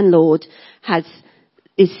 Our landlord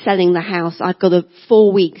is selling the house. I've got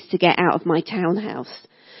 4 weeks to get out of my townhouse.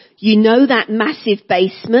 You know that massive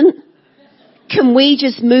basement? Can we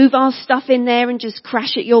just move our stuff in there and just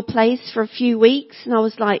crash at your place for a few weeks? And I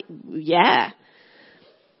was like, yeah.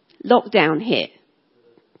 Lockdown hit.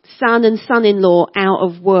 Son and son-in-law out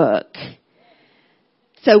of work.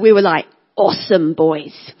 So we were like, awesome,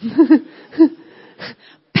 boys.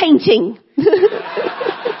 Painting.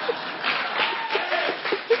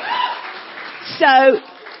 So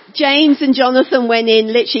James and Jonathan went in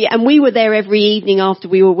literally, and we were there every evening after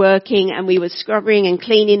we were working, and we were scrubbing and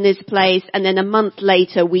cleaning this place, and then a month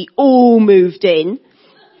later we all moved in.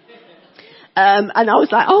 And I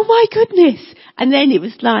was like, oh my goodness. And then it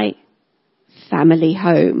was like, family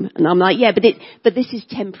home. And I'm like, yeah, but this is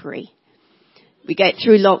temporary. We get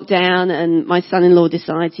through lockdown, and my son-in-law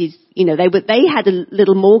decides they had a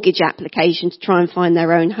little mortgage application to try and find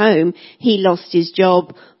their own home. He lost his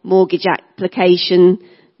job, mortgage application,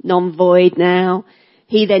 non-void now.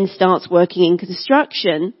 He then starts working in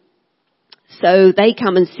construction. So they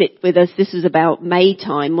come and sit with us. This was about May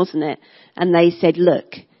time, wasn't it? And they said,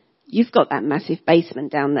 look, you've got that massive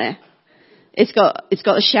basement down there. It's got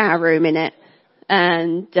a shower room in it.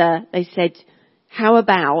 And they said, how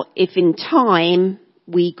about if in time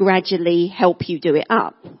we gradually help you do it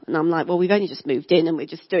up? And I'm like, well, we've only just moved in and we're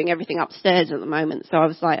just doing everything upstairs at the moment. So I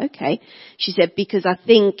was like, okay. She said, because I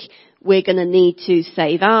think we're going to need to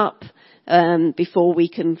save up before we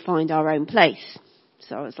can find our own place.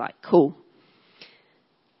 So I was like, cool.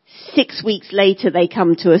 6 weeks later, they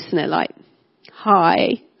come to us and they're like,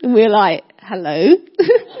 hi. And we're like, hello.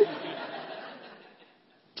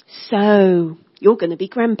 So you're going to be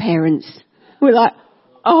grandparents. We're like,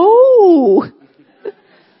 oh.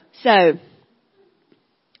 So,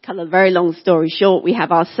 cut a very long story short, we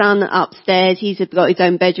have our son upstairs. He's got his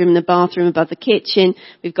own bedroom and a bathroom above the kitchen.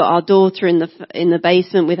 We've got our daughter in the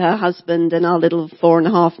basement with her husband and our little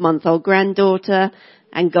 4.5-month-old granddaughter.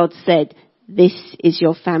 And God said, this is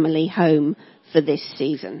your family home for this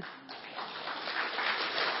season.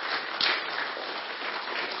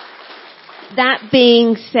 That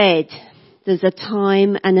being said, there's a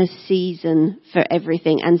time and a season for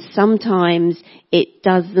everything, and sometimes it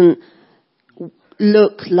doesn't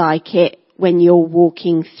look like it when you're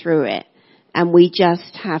walking through it, and we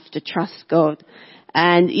just have to trust God.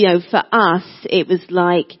 And, for us, it was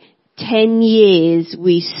like 10 years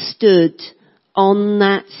we stood on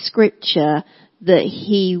that scripture that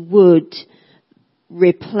He would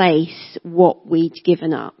replace what we'd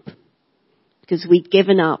given up. Because we'd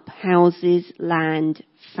given up houses, land,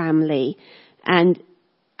 family. And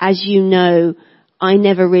as you know, I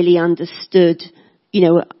never really understood,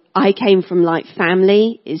 I came from like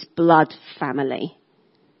family is blood family.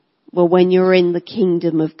 Well, when you're in the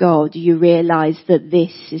kingdom of God, you realize that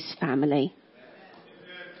this is family.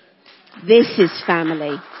 This is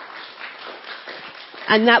family.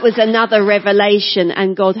 And that was another revelation,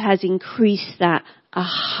 and God has increased that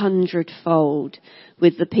 100-fold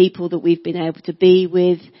with the people that we've been able to be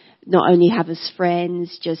with, not only have as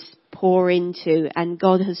friends, just pour into, and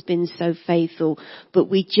God has been so faithful. But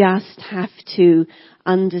we just have to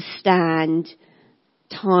understand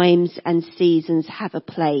times and seasons have a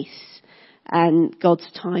place, and God's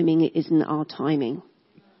timing isn't our timing.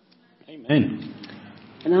 Amen.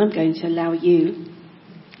 And I'm going to allow you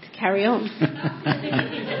to carry on.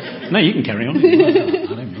 No, you can carry on. I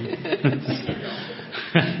don't know.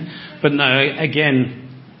 But no, again,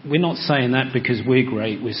 we're not saying that because we're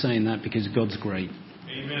great. We're saying that because God's great.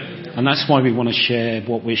 Amen. And that's why we want to share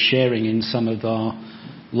what we're sharing in some of our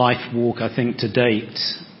life walk, I think, to date,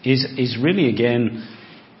 is really, again,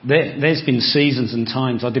 there's been seasons and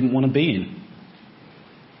times I didn't want to be in.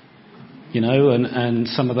 You know, and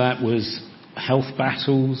some of that was health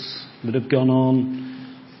battles that have gone on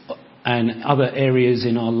and other areas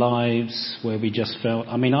in our lives where we just felt,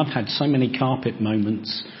 I mean, I've had so many carpet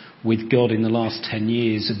moments with God in the last 10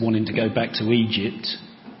 years of wanting to go back to Egypt.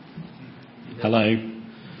 Hello?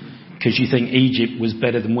 Because you think Egypt was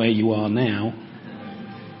better than where you are now.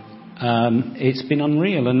 It's been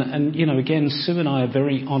unreal. And, you know, again, Sue and I are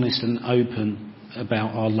very honest and open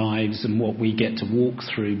about our lives and what we get to walk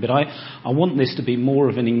through. But I want this to be more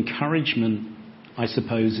of an encouragement, I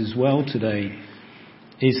suppose, as well today,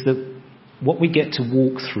 is that what we get to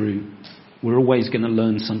walk through, we're always going to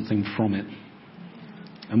learn something from it.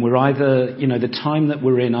 And we're either, you know, the time that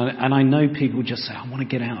we're in, and I know people just say, I want to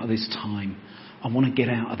get out of this time. I want to get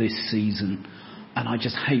out of this season. And I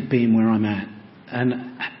just hate being where I'm at.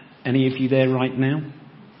 And any of you there right now,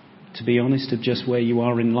 to be honest, of just where you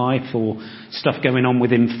are in life or stuff going on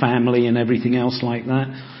within family and everything else like that?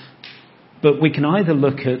 But we can either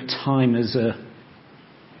look at time as a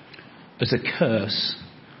curse,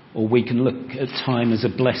 or we can look at time as a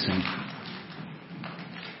blessing.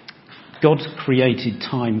 God created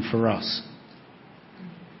time for us.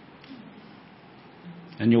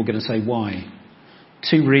 And you're going to say, why?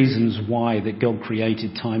 2 reasons why that God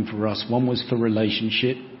created time for us. One was for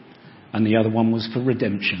relationship, and the other one was for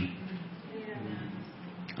redemption.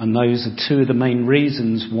 And those are 2 of the main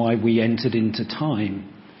reasons why we entered into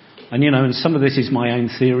time. And, you know, and some of this is my own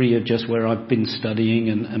theory of just where I've been studying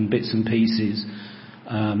and bits and pieces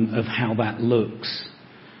of how that looks.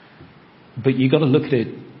 But you've got to look at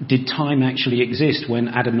it. Did time actually exist when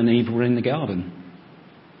Adam and Eve were in the garden?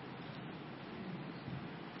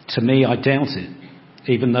 To me, I doubt it.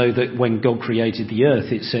 Even though that when God created the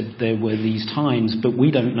earth, it said there were these times, but we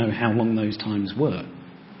don't know how long those times were.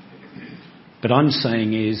 But I'm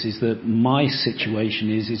saying is that my situation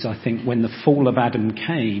is I think when the fall of Adam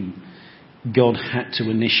came, God had to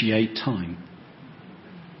initiate time.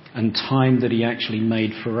 And time that he actually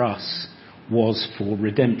made for us was for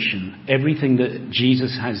redemption. Everything that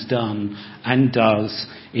Jesus has done and does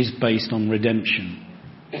is based on redemption.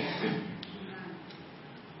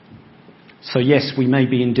 So yes, we may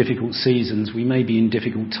be in difficult seasons, we may be in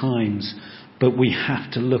difficult times, but we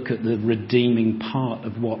have to look at the redeeming part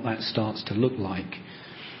of what that starts to look like.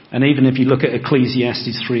 And even if you look at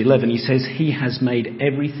Ecclesiastes 3:11, he says he has made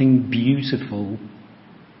everything beautiful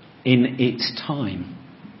in its time.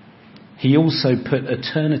 He also put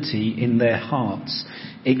eternity in their hearts,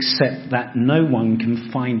 except that no one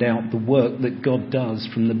can find out the work that God does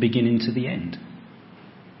from the beginning to the end.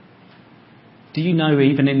 Do you know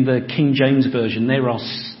even in the King James Version there are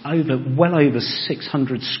well over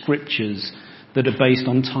 600 scriptures that are based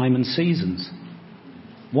on time and seasons?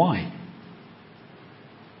 Why?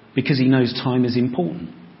 Because he knows time is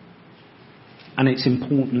important. And it's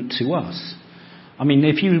important to us. I mean,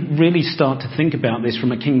 if you really start to think about this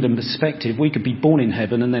from a kingdom perspective, we could be born in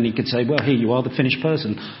heaven and then he could say, well, here you are, the finished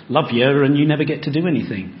person. Love you, and you never get to do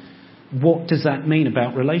anything. What does that mean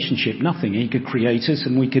about relationship? Nothing. He could create us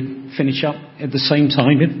and we could finish up at the same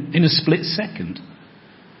time in a split second.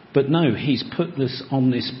 But no, he's put us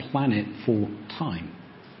on this planet for time.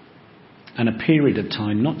 And a period of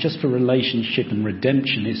time, not just for relationship and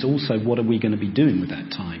redemption, it's also what are we going to be doing with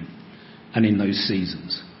that time and in those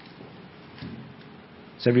seasons.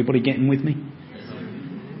 Is everybody getting with me?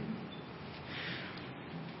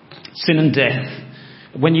 Sin and death.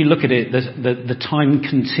 When you look at it, the time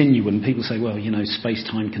continuum, people say, well, you know,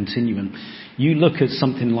 space-time continuum. You look at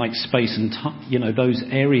something like space and time, you know, those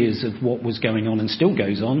areas of what was going on and still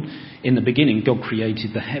goes on. In the beginning, God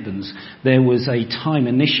created the heavens. There was a time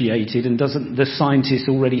initiated, and doesn't the scientists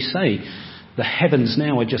already say, the heavens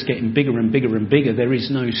now are just getting bigger and bigger and bigger. There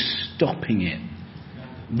is no stopping it.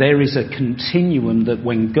 There is a continuum that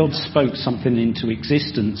when God spoke something into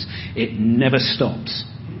existence, it never stops.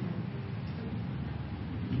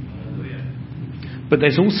 But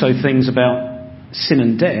there's also things about sin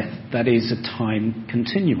and death that is a time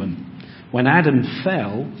continuum. When Adam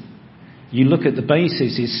fell, you look at the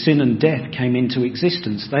basis is sin and death came into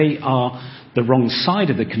existence. They are the wrong side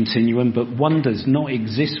of the continuum, but one does not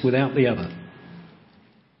exist without the other.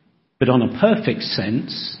 But on a perfect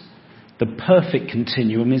sense, the perfect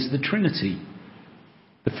continuum is the Trinity,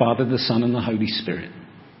 the Father, the Son, and the Holy Spirit.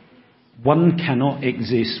 One cannot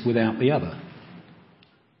exist without the other.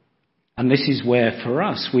 And this is where, for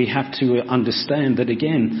us, we have to understand that,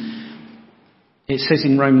 again, it says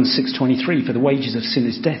in Romans 6:23, for the wages of sin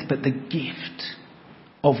is death, but the gift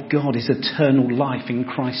of God is eternal life in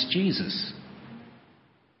Christ Jesus.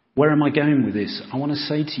 Where am I going with this? I want to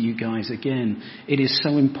say to you guys again, it is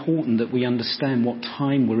so important that we understand what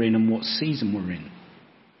time we're in and what season we're in.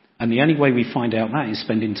 And the only way we find out that is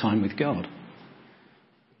spending time with God.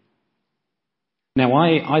 Now,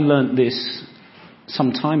 I learnt this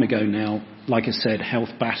some time ago now, like I said, health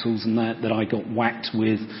battles and that I got whacked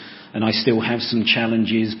with, and I still have some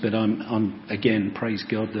challenges, but I'm again, praise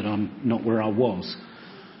God that I'm not where I was.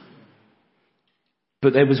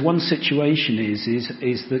 But there was one situation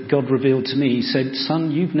is that God revealed to me, he said, son,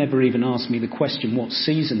 you've never even asked me the question what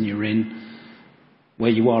season you're in, where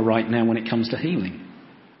you are right now when it comes to healing,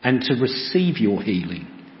 and to receive your healing.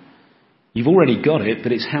 You've already got it,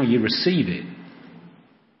 but it's how you receive it.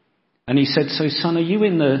 And he said, so son, are you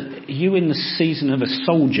in the season of a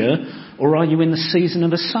soldier, or are you in the season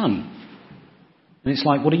of a son? And it's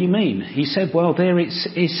like, what do you mean? He said, well, there it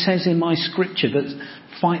says in my scripture that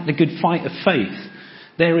fight the good fight of faith.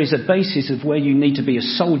 There is a basis of where you need to be a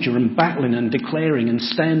soldier and battling and declaring and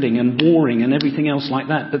standing and warring and everything else like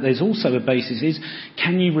that. But there's also a basis is,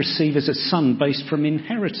 can you receive as a son based from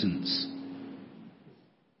inheritance?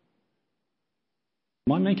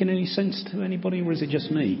 Am I making any sense to anybody, or is it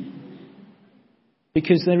just me?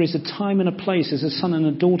 Because there is a time and a place as a son and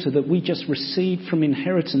a daughter that we just receive from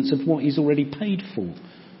inheritance of what he's already paid for.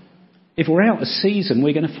 If we're out of season,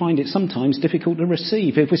 we're going to find it sometimes difficult to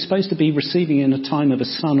receive. If we're supposed to be receiving in a time of a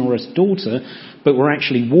son or a daughter, but we're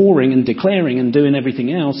actually warring and declaring and doing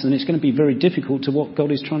everything else, then it's going to be very difficult to what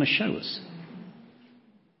God is trying to show us.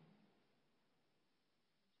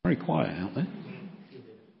 Very quiet out there.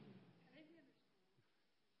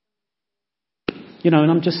 And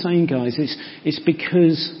I'm just saying, guys, it's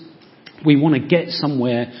because we want to get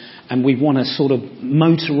somewhere and we want to sort of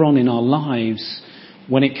motor on in our lives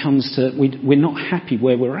when it comes to, we're not happy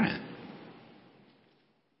where we're at.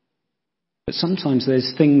 But sometimes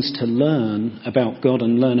there's things to learn about God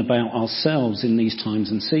and learn about ourselves in these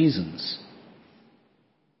times and seasons.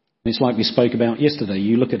 It's like we spoke about yesterday.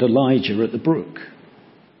 You look at Elijah at the brook.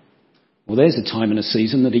 Well, there's a time and a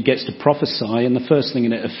season that he gets to prophesy, and the first thing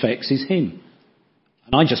that it affects is him.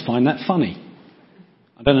 And I just find that funny.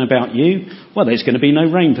 I don't know about you. Well, there's going to be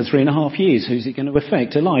no rain for 3.5 years. Who's it going to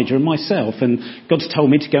affect? Elijah and myself. And God's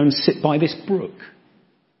told me to go and sit by this brook.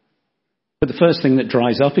 But the first thing that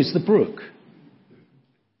dries up is the brook.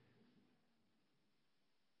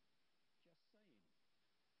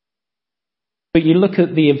 But you look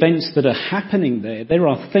at the events that are happening there. There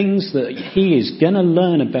are things that he is going to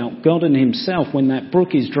learn about God and himself when that brook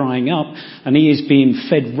is drying up and he is being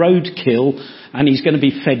fed roadkill and he's going to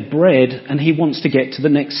be fed bread and he wants to get to the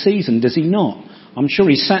next season, does he not? I'm sure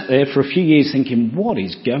he sat there for a few years thinking, what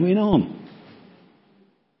is going on?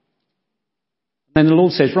 And then the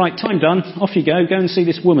Lord says, right, time done, off you go and see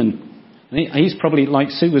this woman. And he's probably,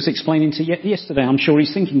 like Sue was explaining to you yesterday, I'm sure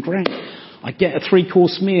he's thinking, great, I get a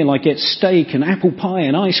 3-course meal, I get steak and apple pie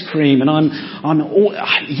and ice cream, and I'm all,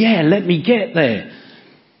 yeah, let me get there.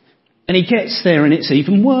 And he gets there and it's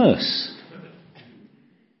even worse.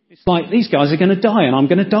 It's like these guys are going to die and I'm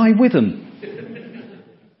going to die with them.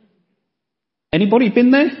 Anybody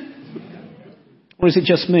been there? Or is it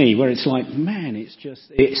just me where it's like, man,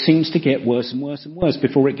 it seems to get worse and worse and worse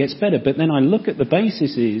before it gets better. But then I look at the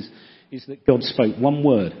basis is that God spoke one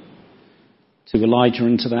word to Elijah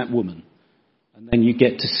and to that woman. And then you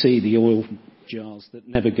get to see the oil jars that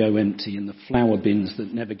never go empty and the flour bins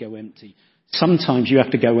that never go empty. Sometimes you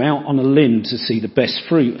have to go out on a limb to see the best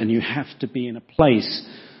fruit, and you have to be in a place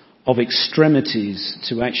of extremities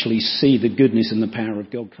to actually see the goodness and the power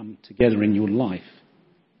of God come together in your life.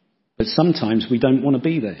 But sometimes we don't want to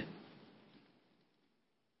be there.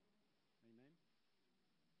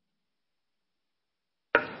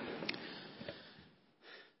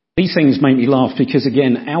 These things make me laugh because,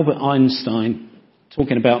 again, Albert Einstein,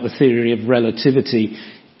 talking about the theory of relativity,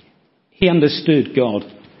 he understood God.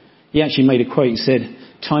 He actually made a quote. He said,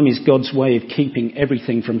 Time is God's way of keeping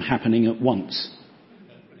everything from happening at once.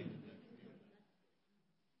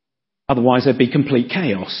 Otherwise there'd be complete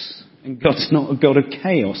chaos. And God's not a God of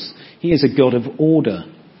chaos. He is a God of order.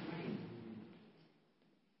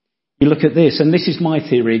 You look at this, and this is my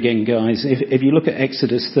theory again, guys. If you look at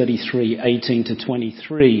Exodus 33, 18 to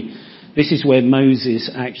 23, this is where Moses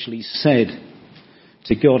actually said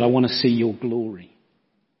to God, I want to see your glory.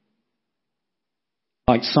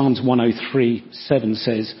 Like Psalms 103, 7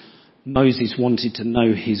 says, Moses wanted to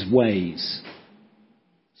know his ways.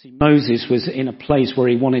 See, Moses was in a place where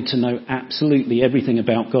he wanted to know absolutely everything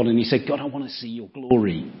about God, and he said, God, I want to see your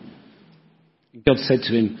glory. And God said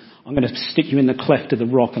to him, I'm going to stick you in the cleft of the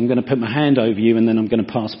rock. I'm going to put my hand over you, and then I'm going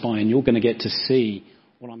to pass by, and you're going to get to see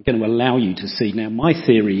what I'm going to allow you to see. Now, my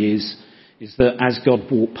theory is that as God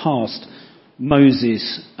walked past,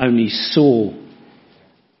 Moses only saw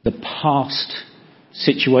the past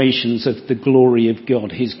situations of the glory of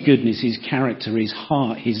God, his goodness, his character, his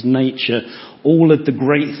heart, his nature, all of the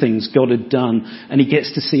great things God had done, and he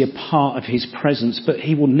gets to see a part of his presence, but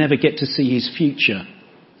he will never get to see his future,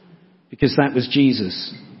 because that was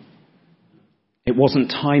Jesus. It wasn't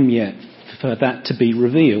time yet for that to be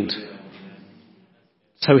revealed.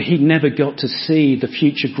 So he never got to see the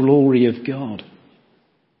future glory of God.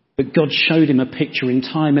 But God showed him a picture in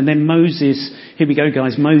time. And then Moses, here we go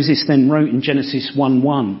guys, Moses then wrote in Genesis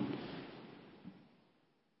 1:1.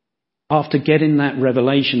 After getting that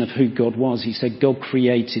revelation of who God was, he said God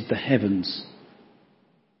created the heavens,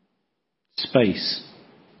 space.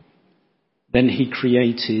 Then he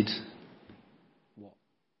created what?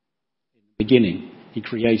 In the beginning, he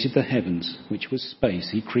created the heavens, which was space.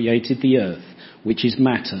 He created the earth, which is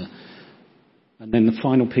matter. And then the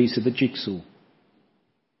final piece of the jigsaw.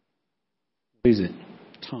 What is it?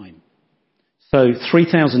 Time. So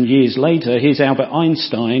 3,000 years later, here's Albert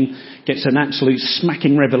Einstein gets an absolute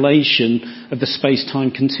smacking revelation of the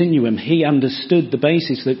space-time continuum. He understood the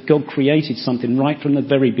basis that God created something right from the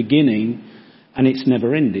very beginning, and it's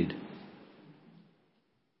never ended.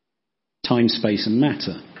 Time, space, and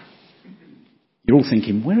matter. You're all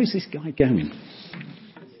thinking, where is this guy going?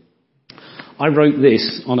 I wrote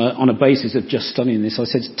this on a basis of just studying this. I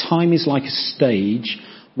said, time is like a stage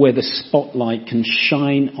where the spotlight can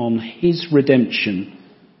shine on his redemption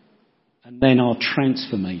and then our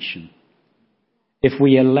transformation. If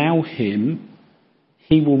we allow him,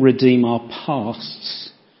 he will redeem our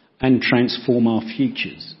pasts and transform our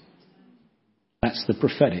futures. That's the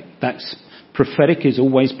prophetic. Prophetic is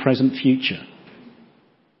always present future.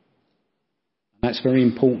 That's very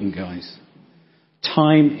important, guys.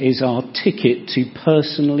 Time is our ticket to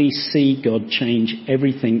personally see God change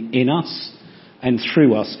everything in us and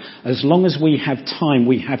through us. As long as we have time,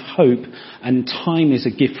 we have hope, and time is a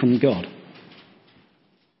gift from God.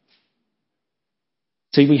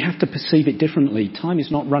 See, we have to perceive it differently. Time is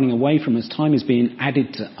not running away from us. Time is being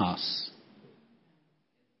added to us.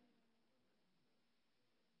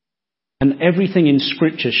 And everything in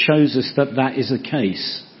Scripture shows us that that is the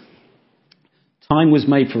case. Time was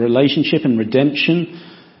made for relationship and redemption.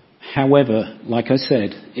 However, like I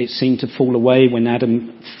said, it seemed to fall away when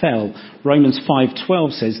Adam fell. Romans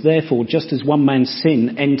 5:12 says, therefore, just as one man's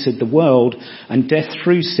sin entered the world, and death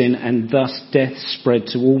through sin, and thus death spread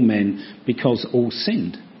to all men, because all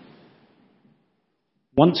sinned.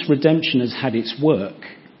 Once redemption has had its work,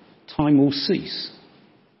 time will cease.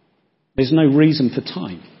 There's no reason for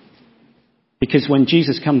time. Because when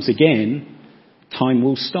Jesus comes again, time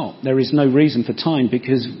will stop. There is no reason for time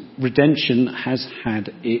because redemption has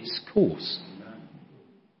had its course.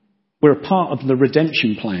 We're a part of the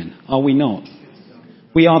redemption plan, are we not?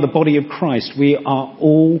 We are the body of Christ. We are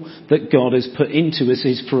all that God has put into us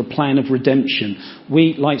is for a plan of redemption.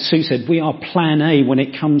 We, like Sue said, we are plan A when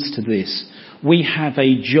it comes to this. We have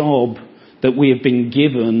a job that we have been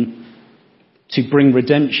given to bring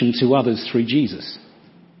redemption to others through Jesus.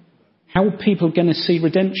 How are people going to see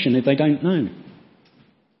redemption if they don't know?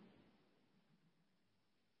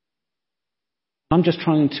 I'm just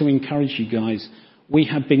trying to encourage you guys. We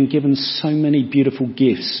have been given so many beautiful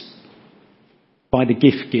gifts by the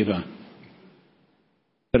gift giver.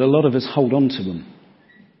 But a lot of us hold on to them.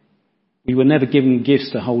 We were never given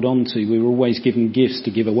gifts to hold on to. We were always given gifts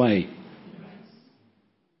to give away.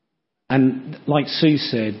 And like Sue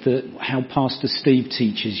said, how Pastor Steve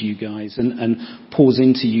teaches you guys and pours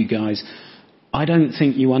into you guys, I don't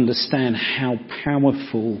think you understand how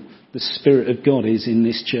powerful the Spirit of God is in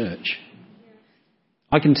this church.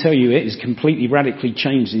 I can tell you it has completely radically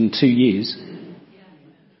changed in 2 years.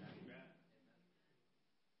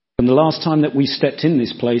 From the last time that we stepped in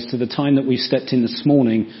this place to the time that we stepped in this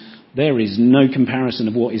morning, There is no comparison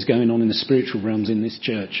of what is going on in the spiritual realms in this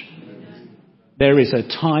church. There is a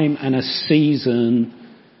time and a season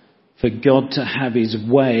for God to have his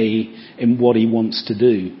way in what he wants to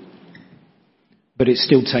do. But it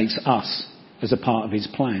still takes us as a part of his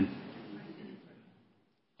plan.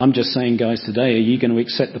 I'm just saying, guys, today, are you going to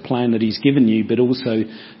accept the plan that he's given you, but also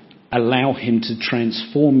allow him to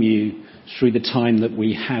transform you through the time that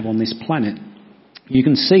we have on this planet? You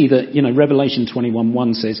can see that, Revelation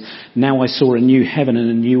 21:1 says, "Now I saw a new heaven and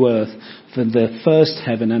a new earth, for the first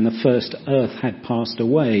heaven and the first earth had passed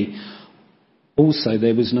away. Also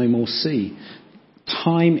there was no more sea."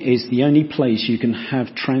 Time is the only place you can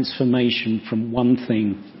have transformation from one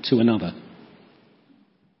thing to another.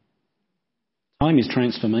 Time is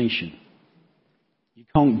transformation. You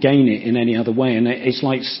can't gain it in any other way. And it's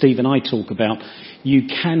like Steve and I talk about. You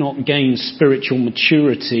cannot gain spiritual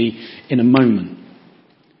maturity in a moment.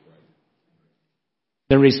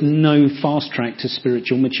 There is no fast track to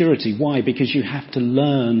spiritual maturity. Why? Because you have to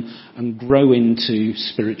learn and grow into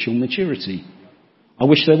spiritual maturity. I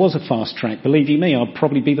wish there was a fast track. Believe you me, I'd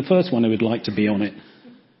probably be the first one who would like to be on it.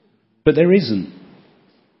 But there isn't.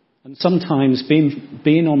 And sometimes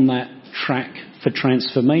being on that track for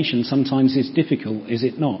transformation sometimes is difficult, is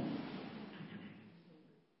it not?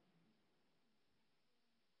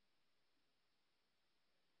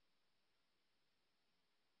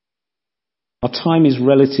 Our time is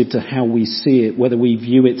relative to how we see it, whether we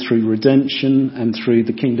view it through redemption and through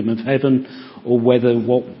the kingdom of heaven, or whether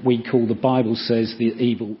what we call, the Bible says, the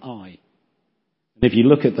evil eye. And if you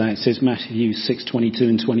look at that, it says Matthew 6:22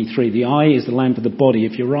 and 23, "The eye is the lamp of the body.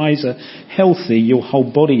 If your eyes are healthy, your whole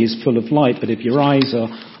body is full of light. But if your eyes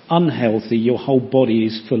are unhealthy, your whole body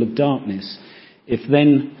is full of darkness. If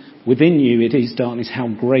then within you it is darkness, how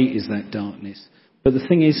great is that darkness?" But the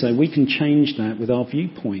thing is, though, we can change that with our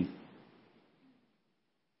viewpoint.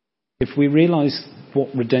 If we realise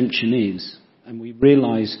what redemption is, and we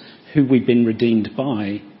realise who we've been redeemed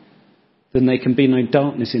by, then there can be no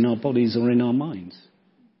darkness in our bodies or in our minds.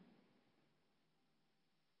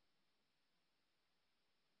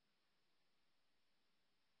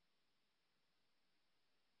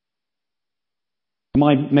 Am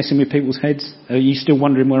I messing with people's heads? Are you still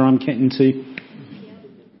wondering where I'm getting to?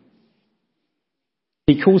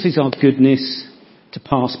 He causes our goodness to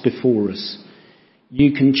pass before us.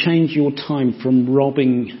 You can change your time from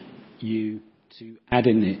robbing you to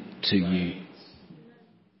adding it to you.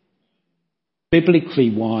 Biblically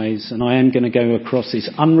wise, and I am going to go across this,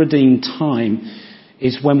 unredeemed time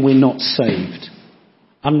is when we're not saved.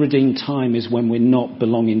 Unredeemed time is when we're not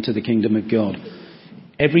belonging to the kingdom of God.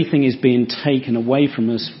 Everything is being taken away from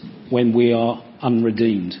us when we are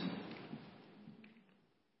unredeemed.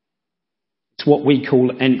 It's what we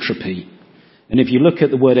call entropy. And if you look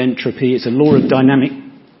at the word entropy, it's a law of dynamic,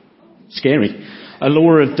 a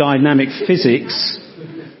law of dynamic physics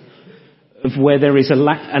of where there is a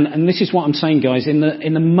lack. And this is what I'm saying, guys, in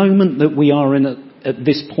the moment that we are in at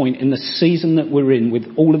this point, in the season that we're in,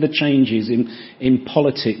 with all of the changes in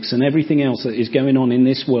politics and everything else that is going on in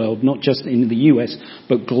this world, not just in the US,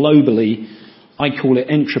 but globally, I call it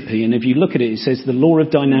entropy. And if you look at it, it says the law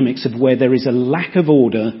of dynamics of where there is a lack of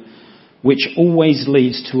order, which always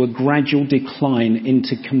leads to a gradual decline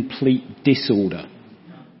into complete disorder.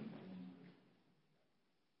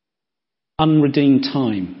 Unredeemed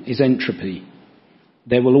time is entropy.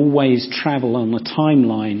 There will always travel on a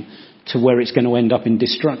timeline to where it's going to end up in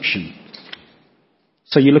destruction.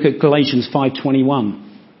 So you look at Galatians 5:21.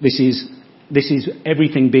 This is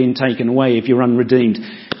everything being taken away if you're unredeemed.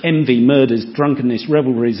 Envy, murders, drunkenness,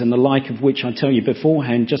 revelries, and the like, of which I tell you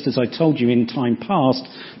beforehand, just as I told you in time past,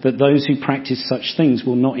 that those who practice such things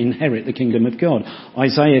will not inherit the kingdom of God.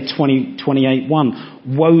 Isaiah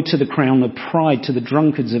 28:1. Woe to the crown of pride, to the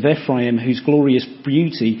drunkards of Ephraim, whose glorious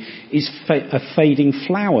beauty is a fading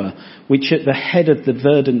flower, which at the head of the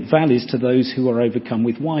verdant valleys, to those who are overcome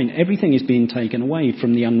with wine. Everything is being taken away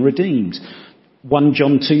from the unredeemed. 1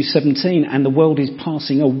 John 2:17, and the world is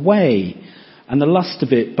passing away, and the lust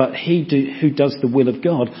of it, but he who does the will of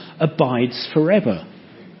God abides forever.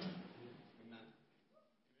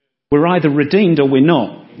 We're either redeemed or we're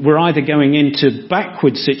not. We're either going into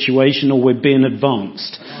backward situation or we're being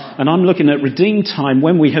advanced. And I'm looking at redeemed time.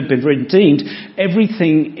 When we have been redeemed,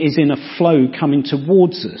 everything is in a flow coming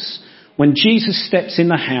towards us. When Jesus steps in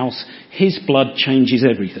the house, his blood changes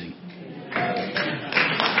everything.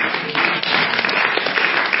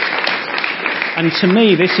 And to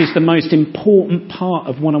me, this is the most important part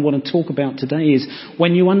of what I want to talk about today, is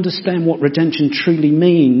when you understand what redemption truly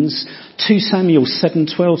means. 2 Samuel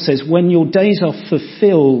 7:12 says, when your days are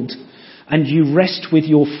fulfilled and you rest with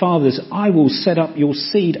your fathers, I will set up your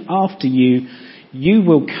seed after you, who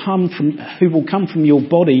will come from your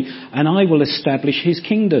body, and I will establish his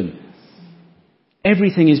kingdom.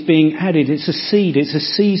 Everything is being added. It's a seed. It's a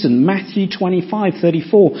season. Matthew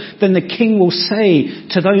 25:34. Then the king will say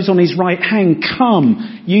to those on his right hand,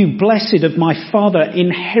 come, you blessed of my Father,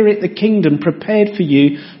 inherit the kingdom prepared for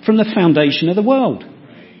you from the foundation of the world.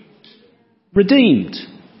 Redeemed.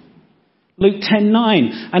 Luke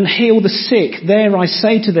 10:9. And heal the sick. There I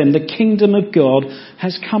say to them, the kingdom of God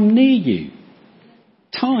has come near you.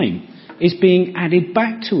 Time is being added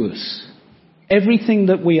back to us. Everything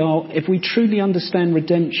that we are, if we truly understand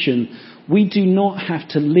redemption, we do not have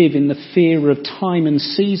to live in the fear of time and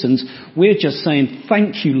seasons. We're just saying,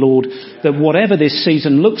 thank you, Lord, that whatever this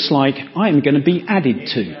season looks like, I am going to be added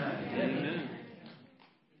to.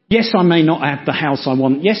 Yes, I may not have the house I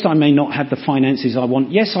want. Yes, I may not have the finances I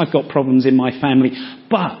want. Yes, I've got problems in my family.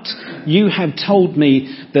 But you have told me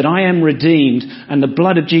that I am redeemed and the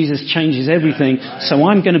blood of Jesus changes everything. So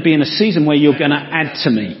I'm going to be in a season where you're going to add to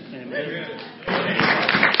me.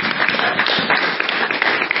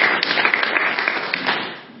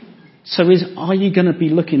 So are you going to be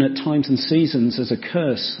looking at times and seasons as a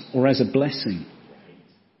curse or as a blessing?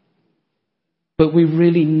 But we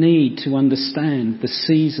really need to understand the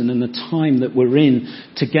season and the time that we're in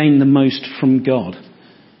to gain the most from God.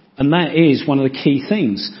 And that is one of the key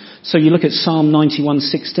things. So you look at Psalm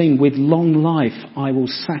 91:16, with long life I will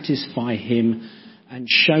satisfy him and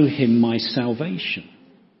show him my salvation.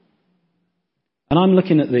 And I'm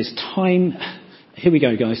looking at this time. Here we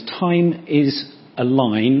go, guys. Time is a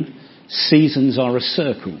line. Seasons are a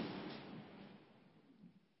circle.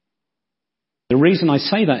 The reason I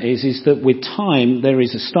say that is that with time, there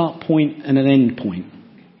is a start point and an end point.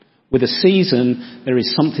 With a season, there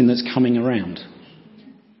is something that's coming around.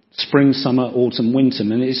 Spring, summer, autumn, winter.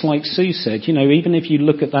 And it's like Sue said, even if you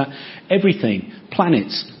look at that, everything,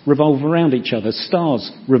 planets revolve around each other,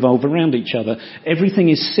 stars revolve around each other. Everything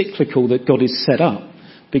is cyclical that God has set up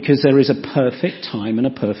because there is a perfect time and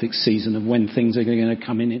a perfect season of when things are going to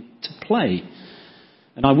come into play.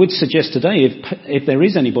 And I would suggest today, if there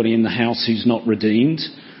is anybody in the house who's not redeemed,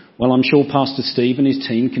 well, I'm sure Pastor Steve and his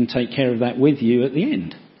team can take care of that with you at the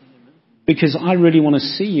end. Because I really want to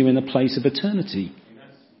see you in a place of eternity.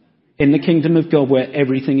 In the kingdom of God where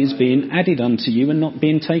everything is being added unto you and not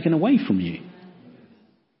being taken away from you.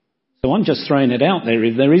 So I'm just throwing it out there.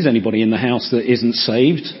 If there is anybody in the house that isn't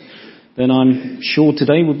saved, then I'm sure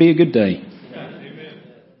today would be a good day.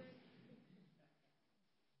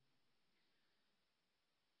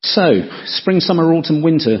 So, spring, summer, autumn,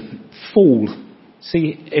 winter, fall.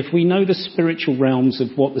 See, if we know the spiritual realms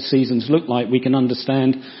of what the seasons look like, we can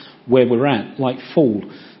understand where we're at. Like fall,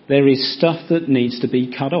 there is stuff that needs to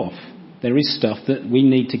be cut off. There is stuff that we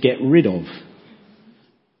need to get rid of.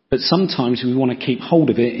 But sometimes we want to keep hold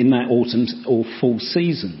of it in that autumn or fall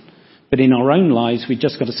season. But in our own lives, we've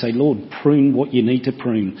just got to say, Lord, prune what you need to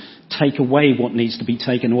prune. Take away what needs to be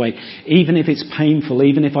taken away. Even if it's painful,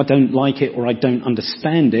 even if I don't like it or I don't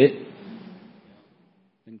understand it,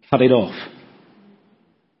 then cut it off.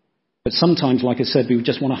 But sometimes, like I said, we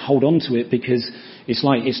just want to hold on to it because it's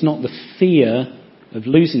not the fear of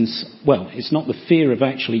losing, it's not the fear of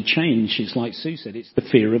actually change. It's like Sue said, it's the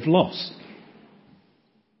fear of loss.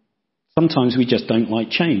 Sometimes we just don't like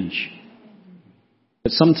change.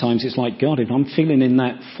 But sometimes it's like, God, if I'm feeling in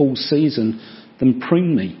that full season, then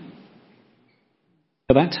prune me.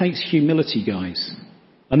 But that takes humility, guys.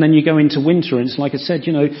 And then you go into winter, and it's like I said,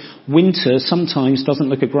 winter sometimes doesn't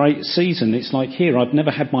look a great season. It's like here, I've never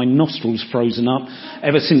had my nostrils frozen up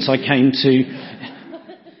ever since I came to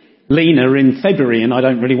Lena in February, and I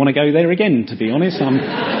don't really want to go there again, to be honest.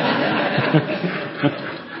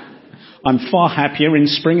 I'm far happier in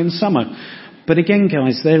spring and summer. But again,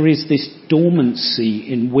 guys, there is this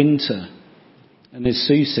dormancy in winter. And as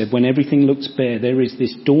Sue said, when everything looks bare, there is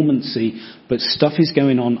this dormancy, but stuff is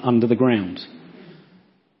going on under the ground.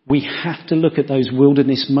 We have to look at those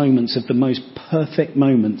wilderness moments of the most perfect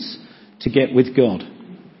moments to get with God,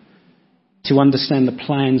 to understand the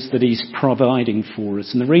plans that he's providing for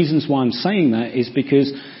us. And the reasons why I'm saying that is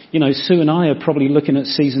because, Sue and I are probably looking at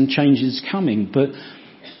season changes coming, but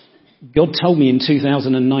God told me in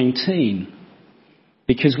 2019,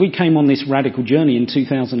 because we came on this radical journey in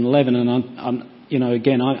 2011, and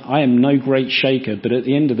I am no great shaker, but at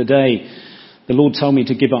the end of the day, the Lord told me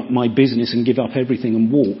to give up my business and give up everything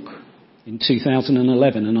and walk in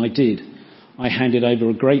 2011, and I did. I handed over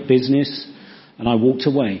a great business, and I walked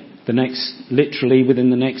away. Literally within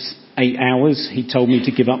the next 8 hours, he told me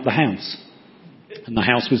to give up the house, and the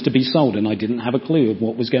house was to be sold, and I didn't have a clue of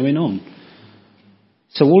what was going on.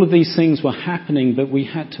 So all of these things were happening, but we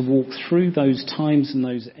had to walk through those times and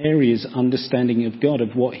those areas, understanding of God,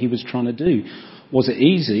 of what he was trying to do. Was it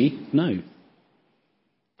easy? No.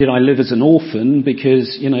 Did I live as an orphan?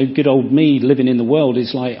 Because, good old me living in the world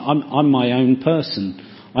is like, I'm my own person.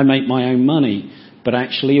 I make my own money. But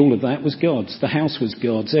actually all of that was God's. The house was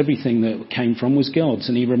God's. Everything that came from was God's.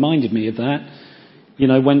 And he reminded me of that,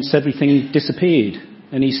 once everything disappeared.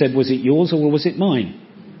 And he said, was it yours or was it mine?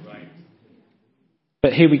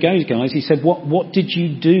 But here we go, guys. He said, what did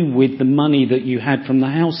you do with the money that you had from the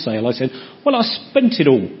house sale? I said, well, I spent it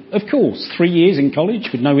all. Of course, 3 years in college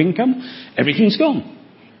with no income. Everything's gone.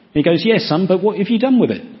 He goes, yes, son, but what have you done with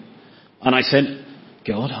it? And I said,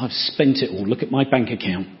 God, I've spent it all. Look at my bank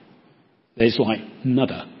account. There's like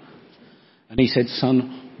nada. And he said,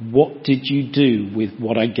 son, what did you do with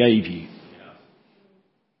what I gave you?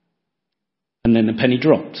 And then the penny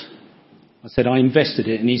dropped. I said, I invested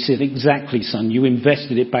it. And he said, exactly, son, you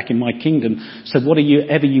invested it back in my kingdom. So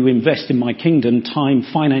whatever you invest in my kingdom, time,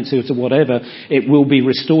 finances, or whatever, it will be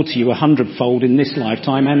restored to you 100-fold in this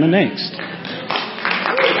lifetime and the next.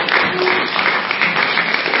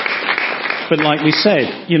 But like we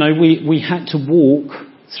said, we had to walk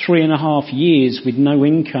 3.5 years with no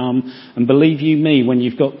income. And believe you me, when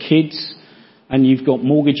you've got kids and you've got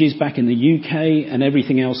mortgages back in the UK and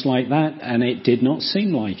everything else like that, and it did not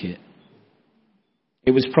seem like it.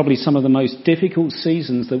 It was probably some of the most difficult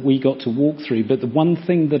seasons that we got to walk through. But the one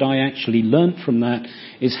thing that I actually learnt from that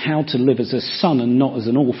is how to live as a son and not as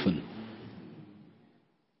an orphan.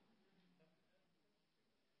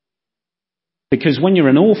 Because when you're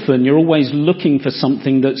an orphan, you're always looking for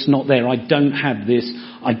something that's not there. I don't have this.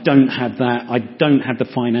 I don't have that. I don't have the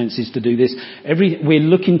finances to do this. We're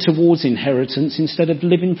looking towards inheritance instead of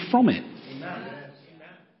living from it.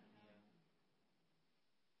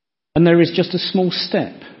 And there is just a small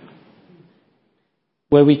step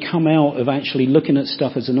where we come out of actually looking at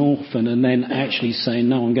stuff as an orphan and then actually saying,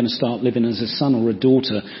 no, I'm going to start living as a son or a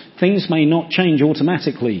daughter. Things may not change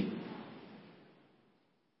automatically.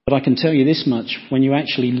 But I can tell you this much, when you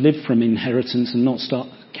actually live from inheritance and not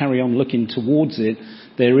carry on looking towards it,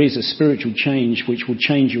 there is a spiritual change which will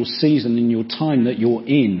change your season and your time that you're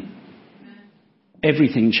in.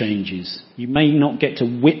 Everything changes. You may not get to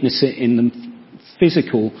witness it in the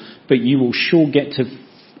physical, but you will sure get to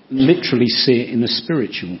literally see it in the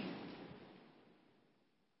spiritual.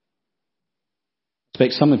 I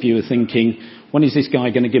expect some of you are thinking, when is this guy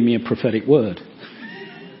going to give me a prophetic word?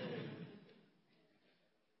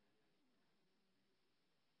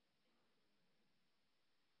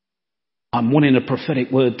 I'm wanting a prophetic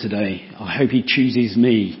word today. I hope he chooses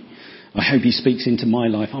me. I hope he speaks into my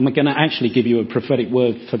life. I'm going to actually give you a prophetic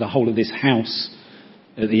word for the whole of this house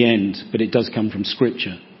at the end, but it does come from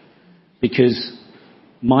Scripture. Because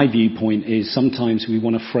my viewpoint is sometimes we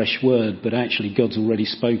want a fresh word, but actually God's already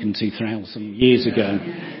spoken 2,000 years ago.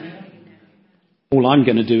 All I'm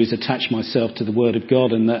going to do is attach myself to the Word of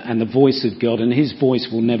God and the voice of God, and his voice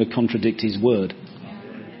will never contradict his word.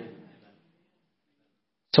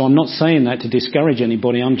 So I'm not saying that to discourage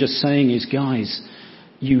anybody. I'm just saying is, guys,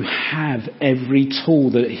 you have every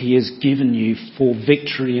tool that he has given you for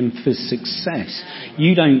victory and for success.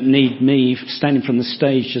 You don't need me standing from the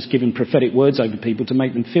stage just giving prophetic words over people to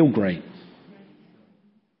make them feel great.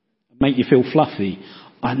 Make you feel fluffy.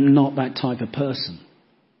 I'm not that type of person.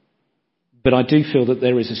 But I do feel that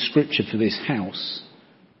there is a scripture for this house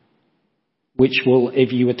which will,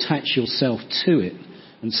 if you attach yourself to it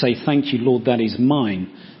and say, thank you, Lord, that is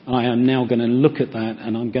mine. I am now going to look at that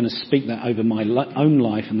and I'm going to speak that over my own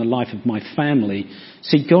life and the life of my family.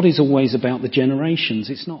 See, God is always about the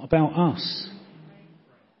generations. It's not about us.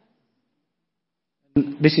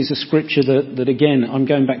 This is a scripture that again, I'm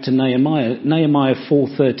going back to Nehemiah. Nehemiah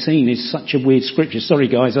 4:13 is such a weird scripture. Sorry,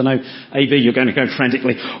 guys, I know, AV, you're going to go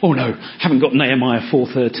frantically. Oh, no, haven't got Nehemiah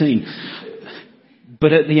 4:13.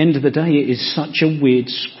 But at the end of the day, it is such a weird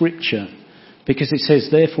scripture. Because it says,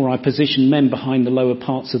 therefore I positioned men behind the lower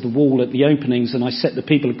parts of the wall at the openings, and I set the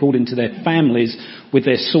people according to their families with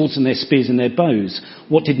their swords and their spears and their bows.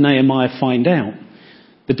 What did Nehemiah find out?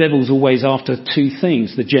 The devil's always after two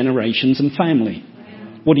things, the generations and family.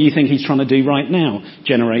 What do you think he's trying to do right now?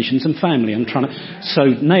 Generations and family. So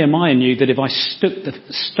Nehemiah knew that if I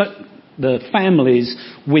stuck the families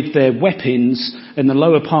with their weapons in the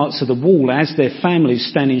lower parts of the wall as their families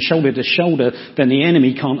standing shoulder to shoulder, then the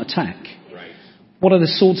enemy can't attack. What are the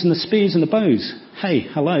swords and the spears and the bows? Hey,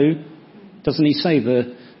 hello. Doesn't he say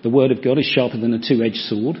the word of God is sharper than a two-edged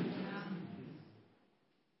sword?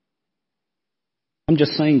 I'm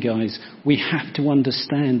just saying, guys, we have to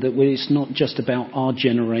understand that it's not just about our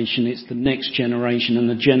generation, it's the next generation and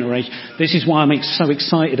the generation. This is why I'm so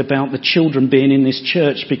excited about the children being in this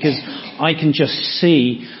church, because I can just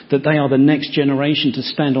see that they are the next generation to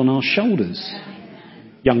stand on our shoulders.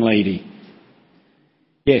 Young lady.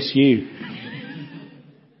 Yes, you.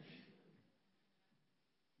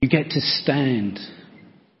 You get to stand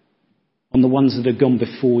on the ones that have gone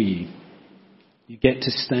before you. You get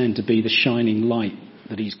to stand to be the shining light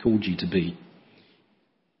that he's called you to be.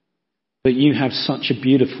 But you have such a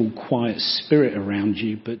beautiful, quiet spirit around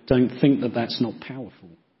you, but don't think that that's not powerful.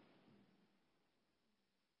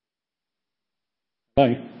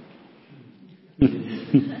 Hello?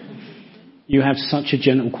 You have such a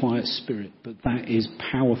gentle, quiet spirit, but that is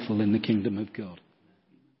powerful in the kingdom of God.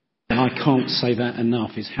 And I can't say that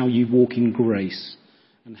enough, is how you walk in grace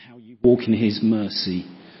and how you walk in his mercy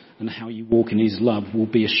and how you walk in his love will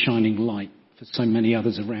be a shining light for so many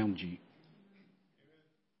others around you.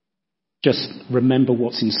 Just remember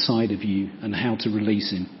what's inside of you and how to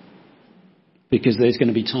release him. Because there's going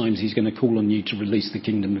to be times he's going to call on you to release the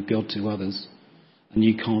kingdom of God to others. And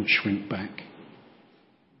you can't shrink back.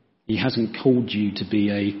 He hasn't called you to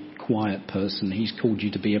be a quiet person. He's called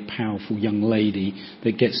you to be a powerful young lady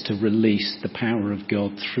that gets to release the power of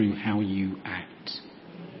God through how you act.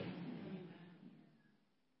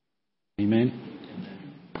 Amen.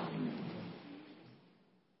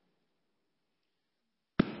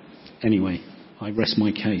 Anyway, I rest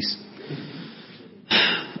my case.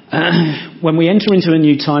 When we enter into a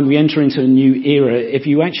new time, we enter into a new era. If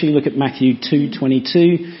you actually look at Matthew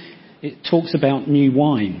 2:22, it talks about new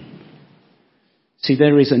wine. See,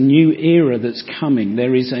 there is a new era that's coming.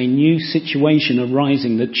 There is a new situation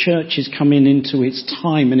arising. The church is coming into its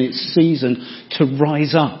time and its season to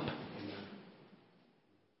rise up.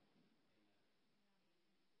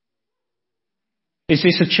 Is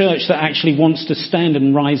this a church that actually wants to stand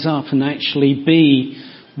and rise up and actually be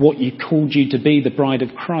what you called you to be, the bride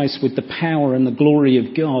of Christ, with the power and the glory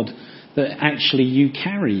of God that actually you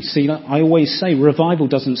carry? See, I always say revival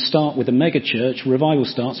doesn't start with a mega church. Revival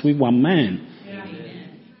starts with one man.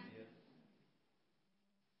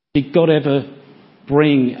 Did God ever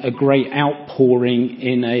bring a great outpouring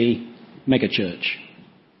in a mega church?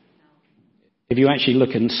 If you actually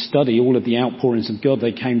look and study all of the outpourings of God,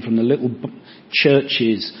 they came from the little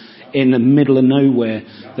churches in the middle of nowhere,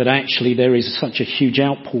 that actually there is such a huge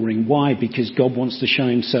outpouring. Why? Because God wants to show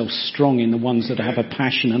himself strong in the ones that have a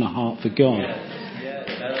passion and a heart for God.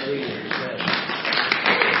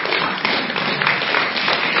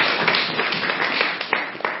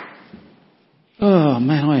 Oh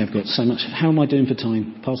man, I have got so much. How am I doing for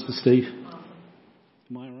time, Pastor Steve?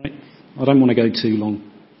 Am I all right? I don't want to go too long.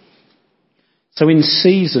 So in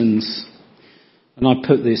seasons, and I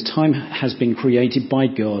put this, time has been created by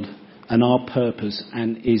God and our purpose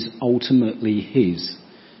and is ultimately his.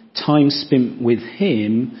 Time spent with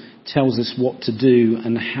him tells us what to do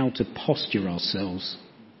and how to posture ourselves.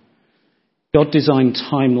 God designed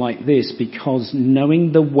time like this because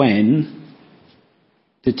knowing the when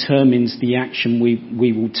determines the action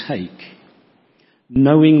we will take.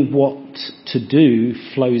 Knowing what to do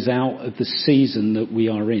flows out of the season that we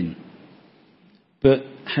are in. But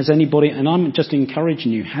has anybody, and I'm just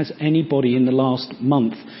encouraging you, has anybody in the last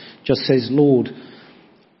month just says, Lord,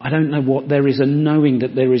 I don't know what, there is a knowing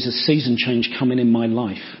that there is a season change coming in my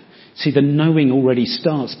life. See, the knowing already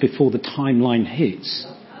starts before the timeline hits.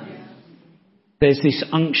 There's this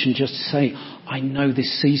unction just to say, I know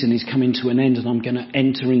this season is coming to an end and I'm going to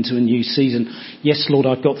enter into a new season. Yes, Lord,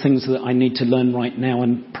 I've got things that I need to learn right now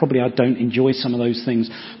and probably I don't enjoy some of those things,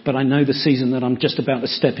 but I know the season that I'm just about to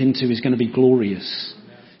step into is going to be glorious.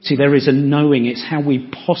 See, there is a knowing. It's how we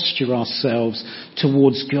posture ourselves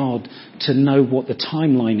towards God to know what the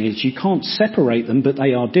timeline is. You can't separate them, but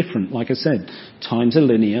they are different. Like I said, times are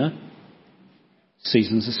linear,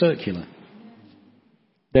 seasons are circular.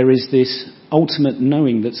 There is this ultimate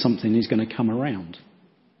knowing that something is going to come around.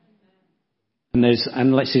 And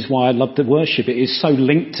this is why I love the worship. It is so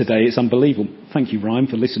linked today, it's unbelievable. Thank you, Ryan,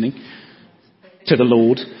 for listening to the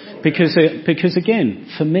Lord. Because again,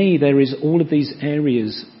 for me, there is all of these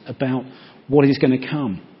areas about what is going to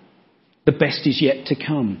come. The best is yet to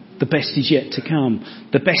come. The best is yet to come.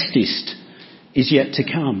 The bestest is yet to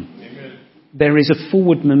come. There is a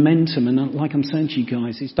forward momentum, and like I'm saying to you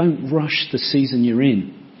guys, is don't rush the season you're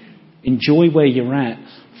in. Enjoy where you're at,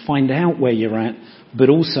 find out where you're at, but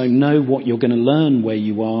also know what you're going to learn where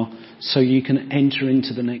you are so you can enter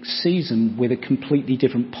into the next season with a completely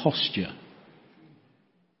different posture.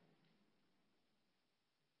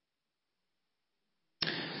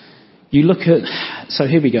 You look at, so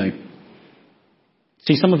here we go.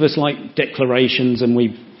 See, some of us like declarations, and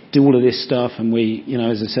we do all of this stuff, and we,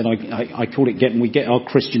 as I said, I call it we get our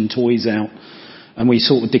Christian toys out, and we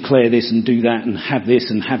sort of declare this and do that and have this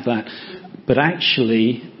and have that. But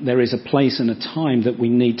actually, there is a place and a time that we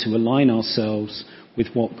need to align ourselves with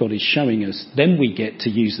what God is showing us. Then we get to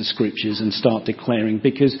use the scriptures and start declaring,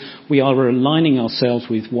 because we are aligning ourselves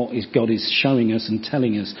with what God is showing us and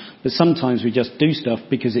telling us. But sometimes we just do stuff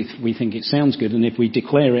because if we think it sounds good, and if we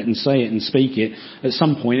declare it and say it and speak it, at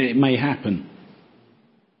some point it may happen.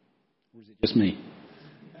 Or is it just me?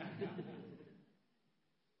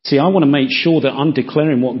 See, I want to make sure that I'm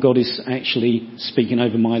declaring what God is actually speaking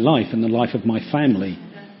over my life and the life of my family.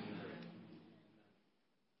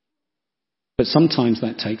 But sometimes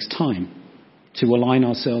that takes time to align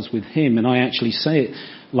ourselves with Him. And I actually say it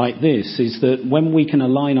like this, is that when we can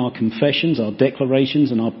align our confessions, our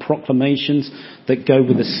declarations and our proclamations that go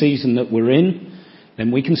with the season that we're in,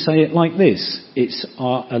 then we can say it like this: it's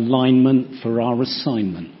our alignment for our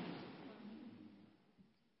assignment.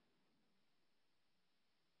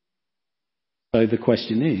 So the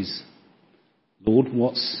question is, Lord,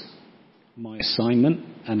 what's my assignment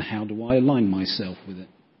and how do I align myself with it?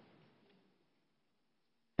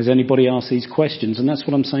 Has anybody asked these questions? And that's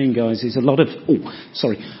what I'm saying, guys, is a lot of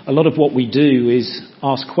what we do is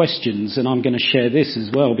ask questions, and I'm going to share this as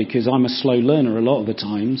well because I'm a slow learner a lot of the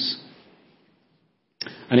times.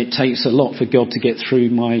 And it takes a lot for God to get through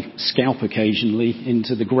my scalp occasionally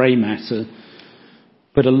into the grey matter.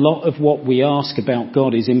 But a lot of what we ask about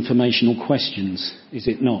God is informational questions, is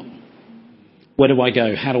it not? Where do I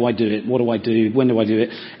go? How do I do it? What do I do? When do I do it?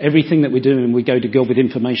 Everything that we're doing, we go to God with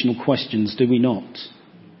informational questions, do we not?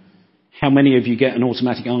 How many of you get an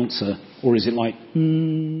automatic answer? Or is it like,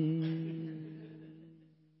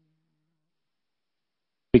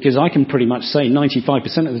 Because I can pretty much say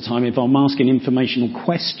 95% of the time, if I'm asking informational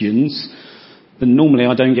questions, then normally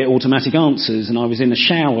I don't get automatic answers. And I was in the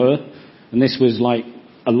shower, and this was like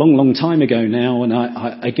a long, long time ago now, and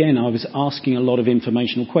I was asking a lot of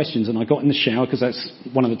informational questions, and I got in the shower, because that's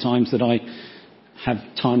one of the times that I have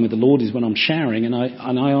time with the Lord is when I'm showering, and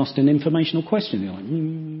I asked an informational question. They're like,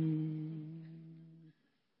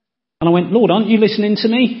 And I went, Lord, aren't you listening to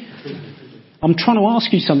me? I'm trying to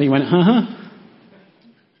ask you something. He went,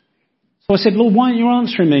 So I said, Lord, why aren't you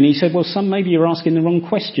answering me? And he said, well, son, maybe you're asking the wrong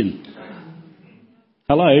question.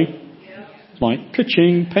 Hello? It's like,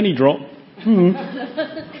 ka-ching, penny drop.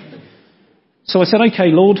 So I said, okay,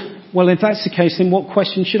 Lord, well, if that's the case, then what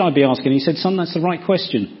question should I be asking? He said, son, that's the right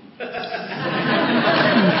question.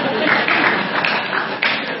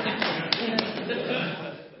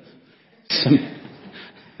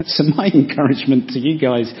 So my encouragement to you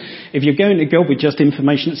guys, if you're going to God with just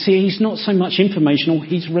information, see, he's not so much informational,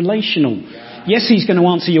 he's relational. Yes, he's going to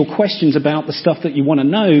answer your questions about the stuff that you want to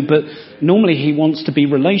know, but normally he wants to be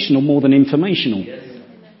relational more than informational.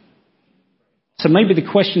 So maybe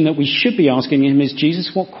the question that we should be asking him is,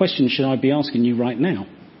 Jesus, what question should I be asking you right now?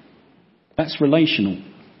 That's relational.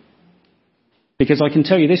 Because I can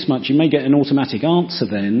tell you this much, you may get an automatic answer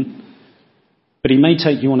then, but he may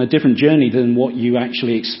take you on a different journey than what you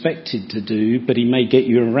actually expected to do, but he may get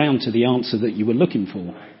you around to the answer that you were looking for.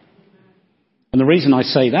 And the reason I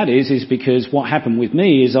say that is because what happened with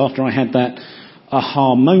me is after I had that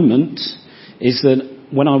aha moment, is that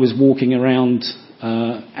when I was walking around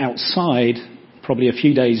outside, probably a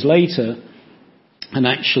few days later, and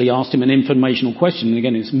actually asked him an informational question, and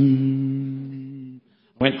again it's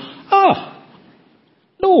I went,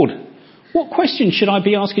 Lord, what question should I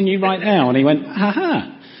be asking you right now? And he went,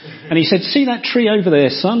 And he said, see that tree over there,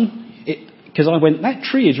 son? Because I went, that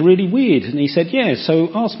tree is really weird. And he said, yeah, so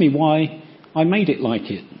ask me why I made it like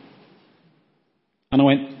it. And I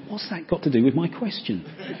went, what's that got to do with my question?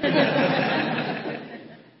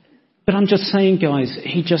 But I'm just saying, guys,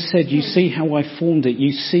 he just said, you see how I formed it.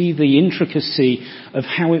 You see the intricacy of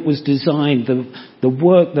how it was designed, the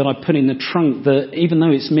work that I put in the trunk, that even though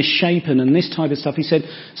it's misshapen and this type of stuff, he said,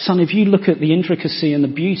 son, if you look at the intricacy and the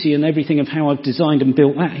beauty and everything of how I've designed and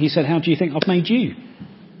built that, he said, how do you think I've made you?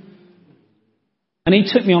 And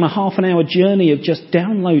he took me on a half an hour journey of just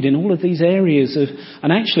downloading all of these areas of,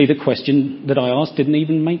 and actually the question that I asked didn't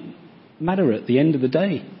even matter at the end of the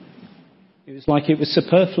day. It was like it was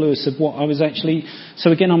superfluous of what I was actually...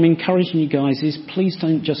 So again, I'm encouraging you guys is please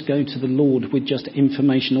don't just go to the Lord with just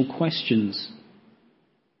informational questions.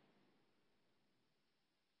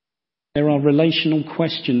 There are relational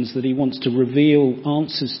questions that he wants to reveal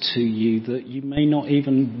answers to you that you may not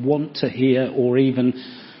even want to hear, or even,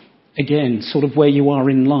 again, sort of where you are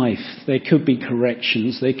in life. There could be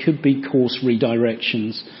corrections, there could be course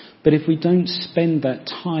redirections. But if we don't spend that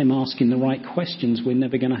time asking the right questions, we're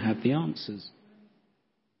never going to have the answers.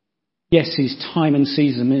 Yes, is time and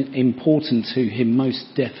season important to him? Most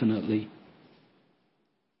definitely.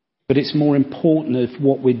 But it's more important of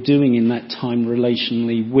what we're doing in that time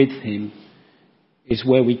relationally with him is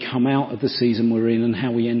where we come out of the season we're in and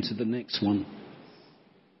how we enter the next one.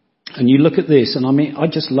 And you look at this, and I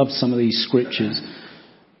just love some of these scriptures.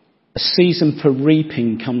 A season for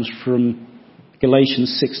reaping comes from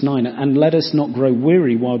Galatians 6:9. And let us not grow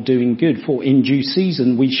weary while doing good, for in due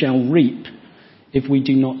season we shall reap if we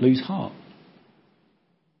do not lose heart.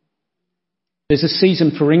 There's a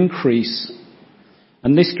season for increase.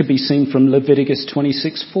 And this could be seen from Leviticus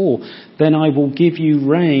 26:4. Then I will give you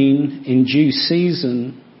rain in due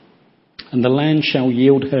season, and the land shall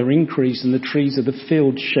yield her increase, and the trees of the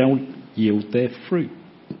field shall yield their fruit.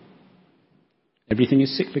 Everything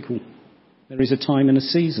is cyclical. There is a time and a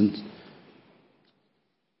season.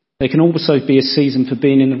 There can also be a season for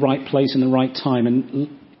being in the right place in the right time. And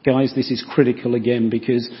guys, this is critical again,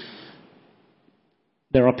 because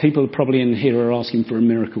there are people probably in here who are asking for a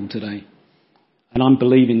miracle today. And I'm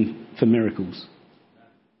believing for miracles.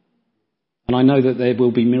 And I know that there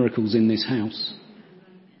will be miracles in this house.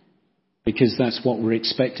 Because that's what we're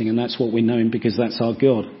expecting and that's what we're knowing, because that's our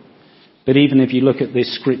God. But even if you look at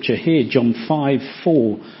this scripture here, John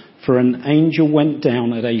 5:4, for an angel went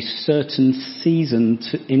down at a certain season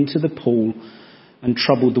into the pool and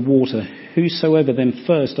troubled the water. Whosoever then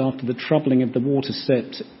first, after the troubling of the water,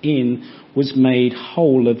 stepped in, was made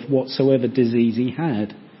whole of whatsoever disease he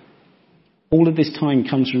had. All of this time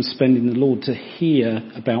comes from spending the Lord to hear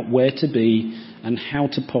about where to be and how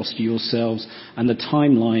to posture yourselves and the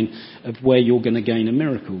timeline of where you're going to gain a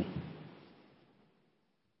miracle.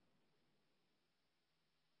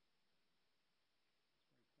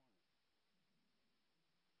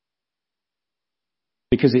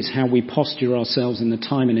 Because it's how we posture ourselves in the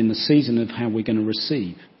time and in the season of how we're going to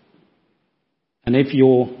receive. And if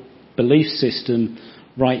your belief system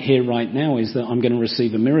right here, right now, is that I'm going to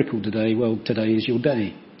receive a miracle today, well, today is your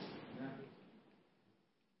day.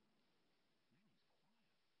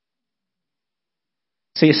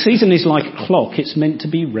 See, a season is like a clock. It's meant to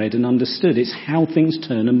be read and understood. It's how things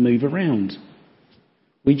turn and move around.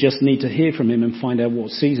 We just need to hear from him and find out what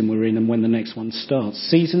season we're in and when the next one starts.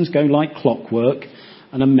 Seasons go like clockwork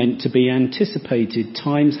and are meant to be anticipated.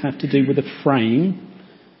 Times have to do with a frame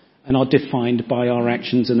and are defined by our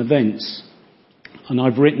actions and events. And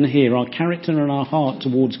I've written here, our character and our heart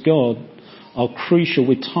towards God are crucial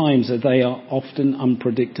with times that they are often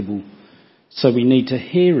unpredictable. So we need to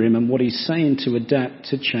hear him and what he's saying to adapt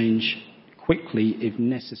to change quickly if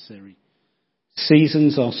necessary.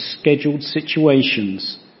 Seasons are scheduled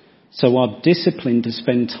situations. So our discipline to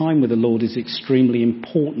spend time with the Lord is extremely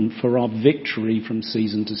important for our victory from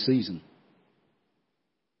season to season.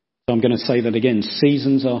 So I'm going to say that again.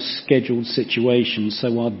 Seasons are scheduled situations.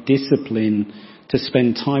 So our discipline to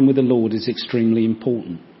spend time with the Lord is extremely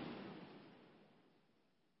important.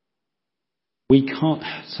 We can't,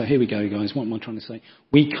 so here we go, guys. What am I trying to say?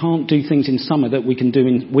 We can't do things in summer that we can do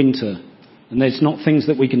in winter. And there's not things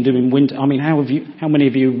that we can do in winter. I mean, how many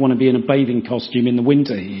of you want to be in a bathing costume in the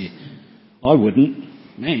winter here? I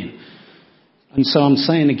wouldn't. Man. And so I'm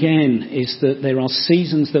saying again is that there are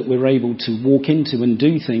seasons that we're able to walk into and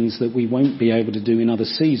do things that we won't be able to do in other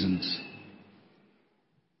seasons.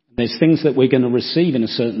 There's things that we're going to receive in a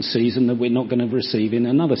certain season that we're not going to receive in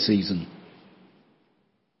another season.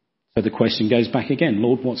 So the question goes back again,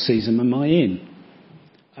 Lord, what season am I in?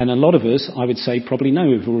 And a lot of us, I would say, probably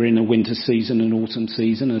know if we're in a winter season, an autumn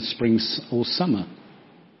season, a spring or summer.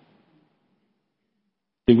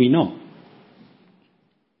 Do we not?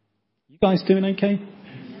 You guys doing okay?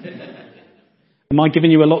 Am I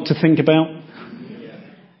giving you a lot to think about?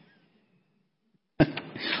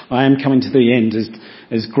 I am coming to the end,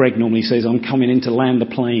 as Greg normally says, I'm coming in to land the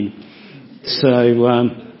plane. So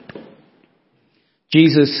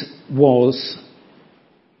Jesus was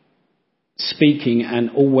speaking and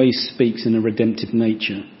always speaks in a redemptive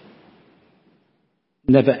nature.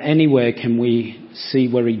 Never anywhere can we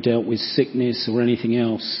see where he dealt with sickness or anything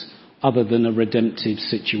else other than a redemptive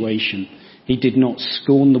situation. He did not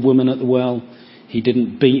scorn the woman at the well. He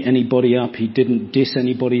didn't beat anybody up. He didn't diss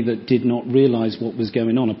anybody that did not realise what was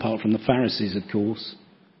going on, apart from the Pharisees, of course.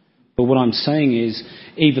 But what I'm saying is,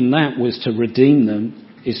 even that was to redeem them,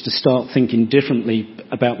 is to start thinking differently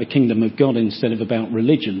about the kingdom of God instead of about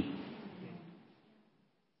religion.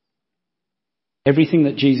 Everything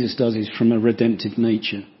that Jesus does is from a redemptive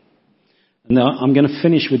nature. And now I'm going to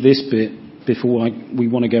finish with this bit before we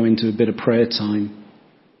want to go into a bit of prayer time.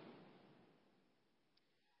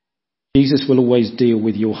 Jesus will always deal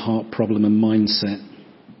with your heart problem and mindset.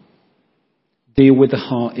 Deal with the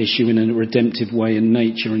heart issue in a redemptive way in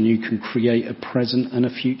nature, and you can create a present and a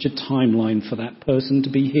future timeline for that person to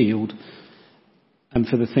be healed and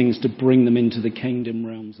for the things to bring them into the kingdom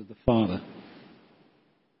realms of the Father.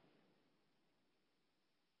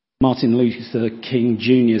 Martin Luther King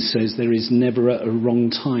Jr. says there is never a wrong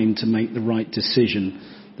time to make the right decision.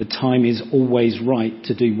 The time is always right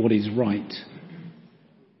to do what is right.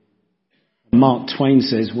 Mark Twain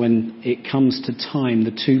says when it comes to time,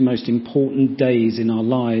 the two most important days in our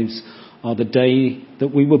lives are the day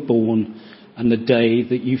that we were born and the day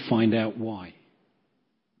that you find out why.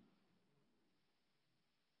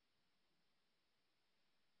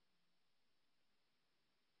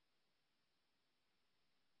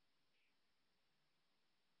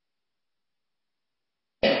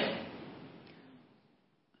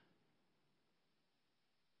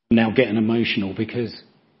 I'm now getting emotional because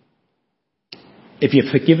if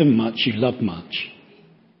you're forgiven much, you love much.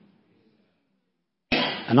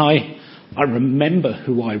 And I remember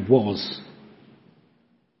who I was,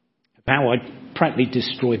 how I practically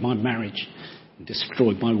destroyed my marriage, and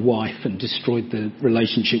destroyed my wife, and destroyed the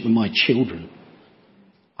relationship with my children.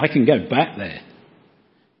 I can go back there.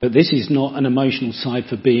 But this is not an emotional side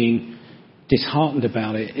for being disheartened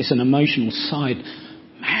about it. It's an emotional side.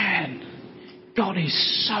 Man, God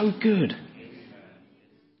is so good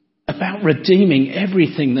about redeeming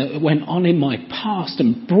everything that went on in my past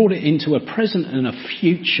and brought it into a present and a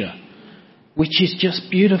future, which is just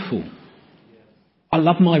beautiful. I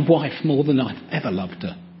love my wife more than I've ever loved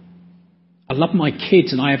her. I love my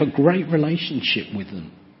kids and I have a great relationship with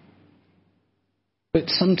them. But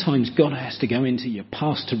sometimes God has to go into your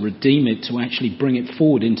past to redeem it, to actually bring it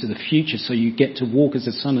forward into the future so you get to walk as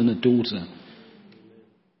a son and a daughter.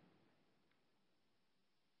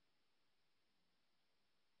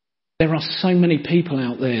 There are so many people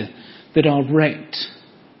out there that are wrecked,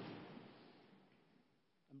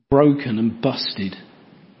 broken and busted.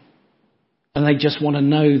 And they just want to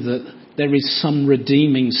know that there is some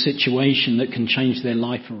redeeming situation that can change their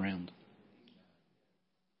life around.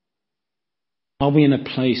 Are we in a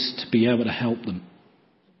place to be able to help them?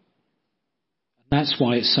 That's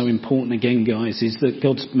why it's so important again, guys, is that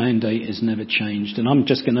God's mandate has never changed. And I'm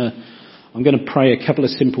going to pray a couple of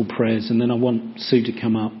simple prayers, and then I want Sue to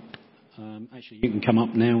come up. Actually, you can come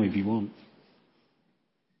up now if you want.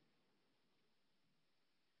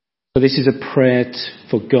 So this is a prayer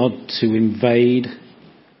for God to invade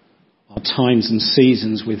our times and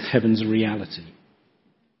seasons with heaven's reality.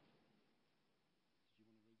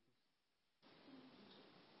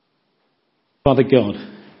 Father God,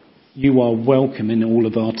 you are welcome in all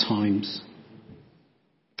of our times.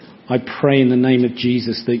 I pray in the name of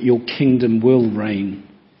Jesus that your kingdom will reign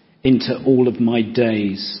into all of my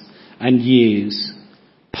days and years,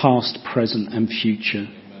 past, present and future.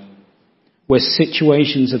 Where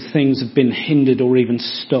situations of things have been hindered or even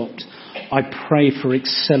stopped, I pray for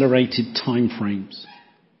accelerated time frames.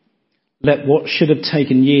 Let what should have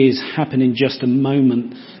taken years happen in just a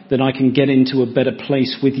moment, that I can get into a better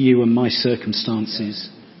place with you and my circumstances.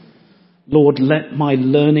 Lord, let my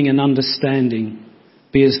learning and understanding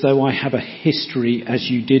be as though I have a history as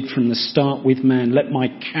you did from the start with man. Let my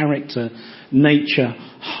character, nature,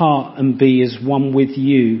 heart and be as one with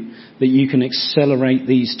you, that you can accelerate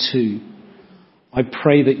these two. I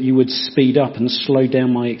pray that you would speed up and slow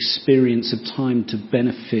down my experience of time to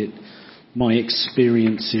benefit my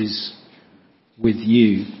experiences with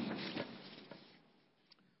you.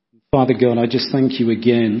 Father God, I just thank you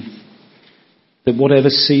again that whatever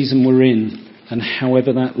season we're in and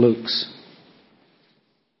however that looks,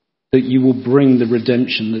 that you will bring the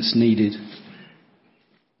redemption that's needed,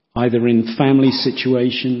 either in family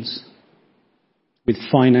situations, with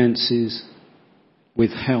finances,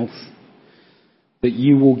 with health, that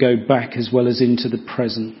you will go back as well as into the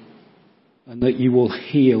present, and that you will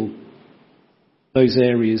heal those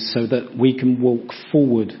areas so that we can walk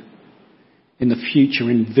forward in the future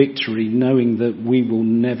in victory, knowing that we will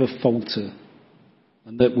never falter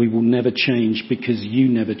and that we will never change because you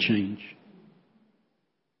never change.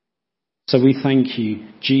 So we thank you,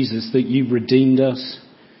 Jesus, that you redeemed us,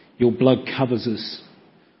 your blood covers us,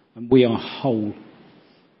 and we are whole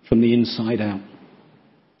from the inside out.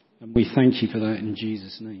 And we thank you for that in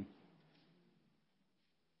Jesus' name.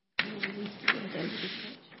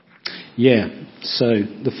 Yeah, so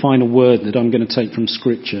the final word that I'm going to take from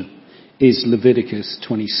Scripture is Leviticus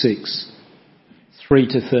 26, 3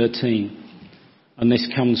 to 13. And this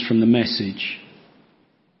comes from the Message.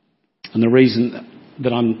 And the reason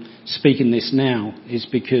that I'm speaking this now is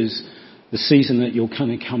because the season that you're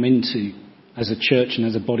going to come into as a church and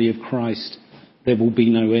as a body of Christ, there will be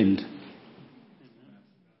no end.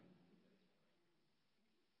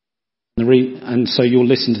 And so you'll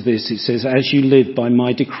listen to this. It says, as you live by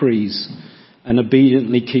my decrees and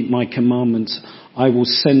obediently keep my commandments, I will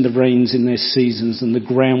send the rains in their seasons, and the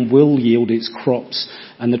ground will yield its crops,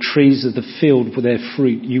 and the trees of the field for their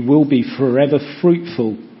fruit. You will be forever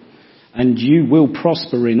fruitful, and you will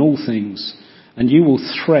prosper in all things. And you will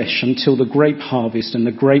thresh until the grape harvest, and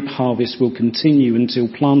the grape harvest will continue until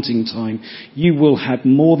planting time. You will have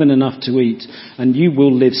more than enough to eat, and you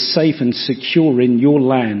will live safe and secure in your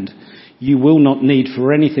land. You will not need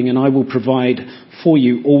for anything, and I will provide for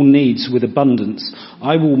you all needs with abundance.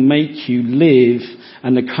 I will make you live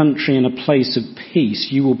and the country in a place of peace.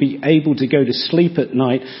 You will be able to go to sleep at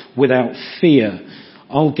night without fear.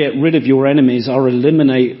 I'll get rid of your enemies. I'll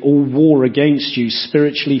eliminate all war against you,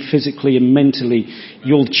 spiritually, physically, and mentally.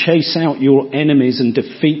 You'll chase out your enemies and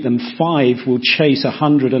defeat them. 5 will chase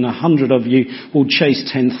 100, and 100 of you will chase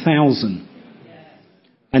 10,000.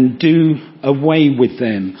 And do away with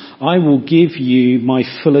them. I will give you my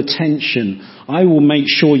full attention. I will make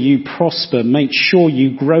sure you prosper, make sure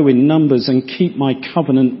you grow in numbers, and keep my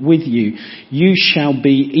covenant with you. You shall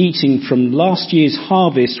be eating from last year's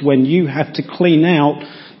harvest when you have to clean out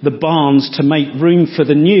the barns to make room for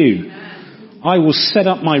the new. I will set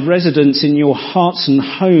up my residence in your hearts and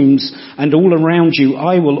homes and all around you.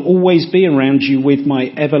 I will always be around you with my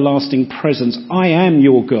everlasting presence. I am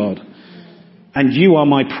your God. And you are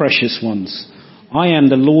my precious ones. I am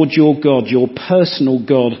the Lord your God, your personal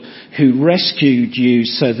God, who rescued you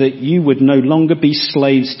so that you would no longer be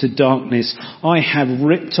slaves to darkness. I have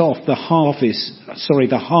ripped off the harness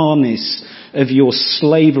of your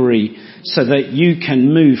slavery so that you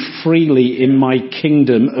can move freely in my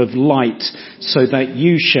kingdom of light, so that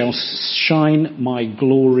you shall shine my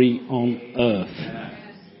glory on earth.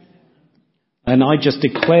 And I just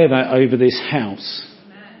declare that over this house.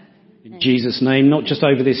 In Jesus' name, not just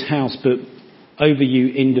over this house, but over you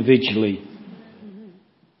individually.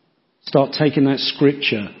 Start taking that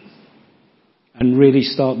scripture and really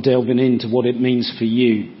start delving into what it means for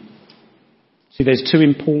you. See, there's 2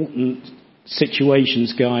 important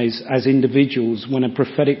situations, guys, as individuals. When a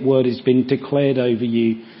prophetic word has been declared over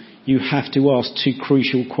you, you have to ask 2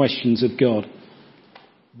 crucial questions of God.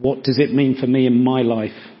 What does it mean for me in my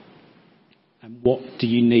life? And what do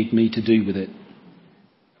you need me to do with it?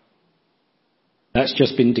 That's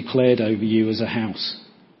just been declared over you as a house.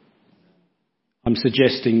 I'm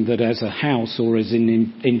suggesting that as a house or as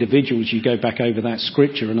individuals, you go back over that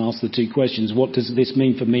scripture and ask the 2 questions. What does this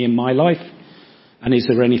mean for me in my life? And is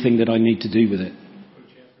there anything that I need to do with it?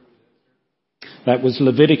 That was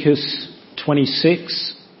Leviticus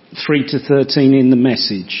 26, 3 to 13 in the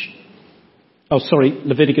Message. Oh, sorry,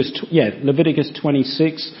 Leviticus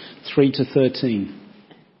 26, 3 to 13.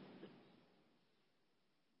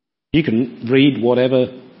 You can read whatever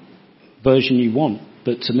version you want,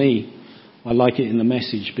 but to me, I like it in the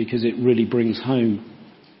Message because it really brings home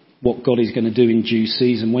what God is going to do in due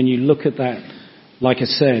season. When you look at that, like I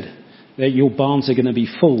said, that your barns are going to be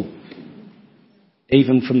full.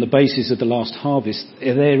 Even from the basis of the last harvest,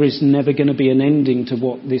 there is never going to be an ending to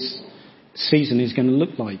what this season is going to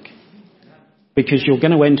look like. Because you're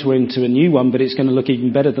going to enter into a new one, but it's going to look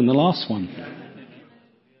even better than the last one.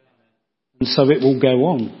 And so it will go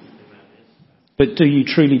on. But do you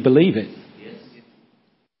truly believe it?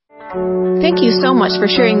 Thank you so much for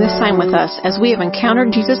sharing this time with us as we have encountered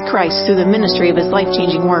Jesus Christ through the ministry of His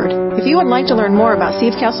life-changing Word. If you would like to learn more about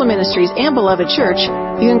Steve Castle Ministries and Beloved Church,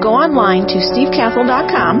 you can go online to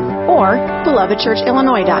stevecastle.com or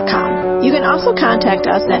belovedchurchillinois.com. You can also contact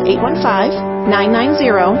us at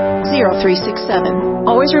 815-990-0367.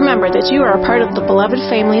 Always remember that you are a part of the beloved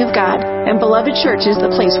family of God, and Beloved Church is the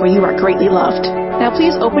place where you are greatly loved. Now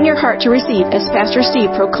please open your heart to receive as Pastor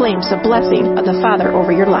Steve proclaims the blessing of the Father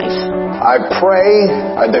over your life. I pray,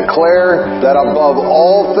 I declare that above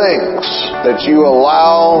all things, that you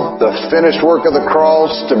allow the finished work of the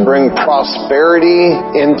cross to bring prosperity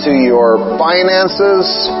into your finances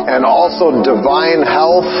and also divine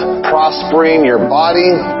health, prospering your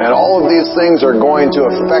body. And all of these things are going to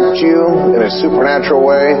affect you in a supernatural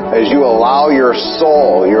way as you allow your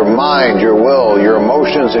soul, your mind, your will, your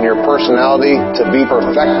emotions, and your personality to be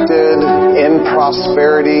perfected in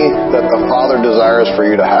prosperity that the Father desires for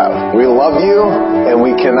you to have. We love you, and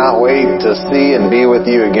we cannot wait to see and be with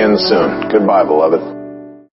you again soon. Goodbye, beloved.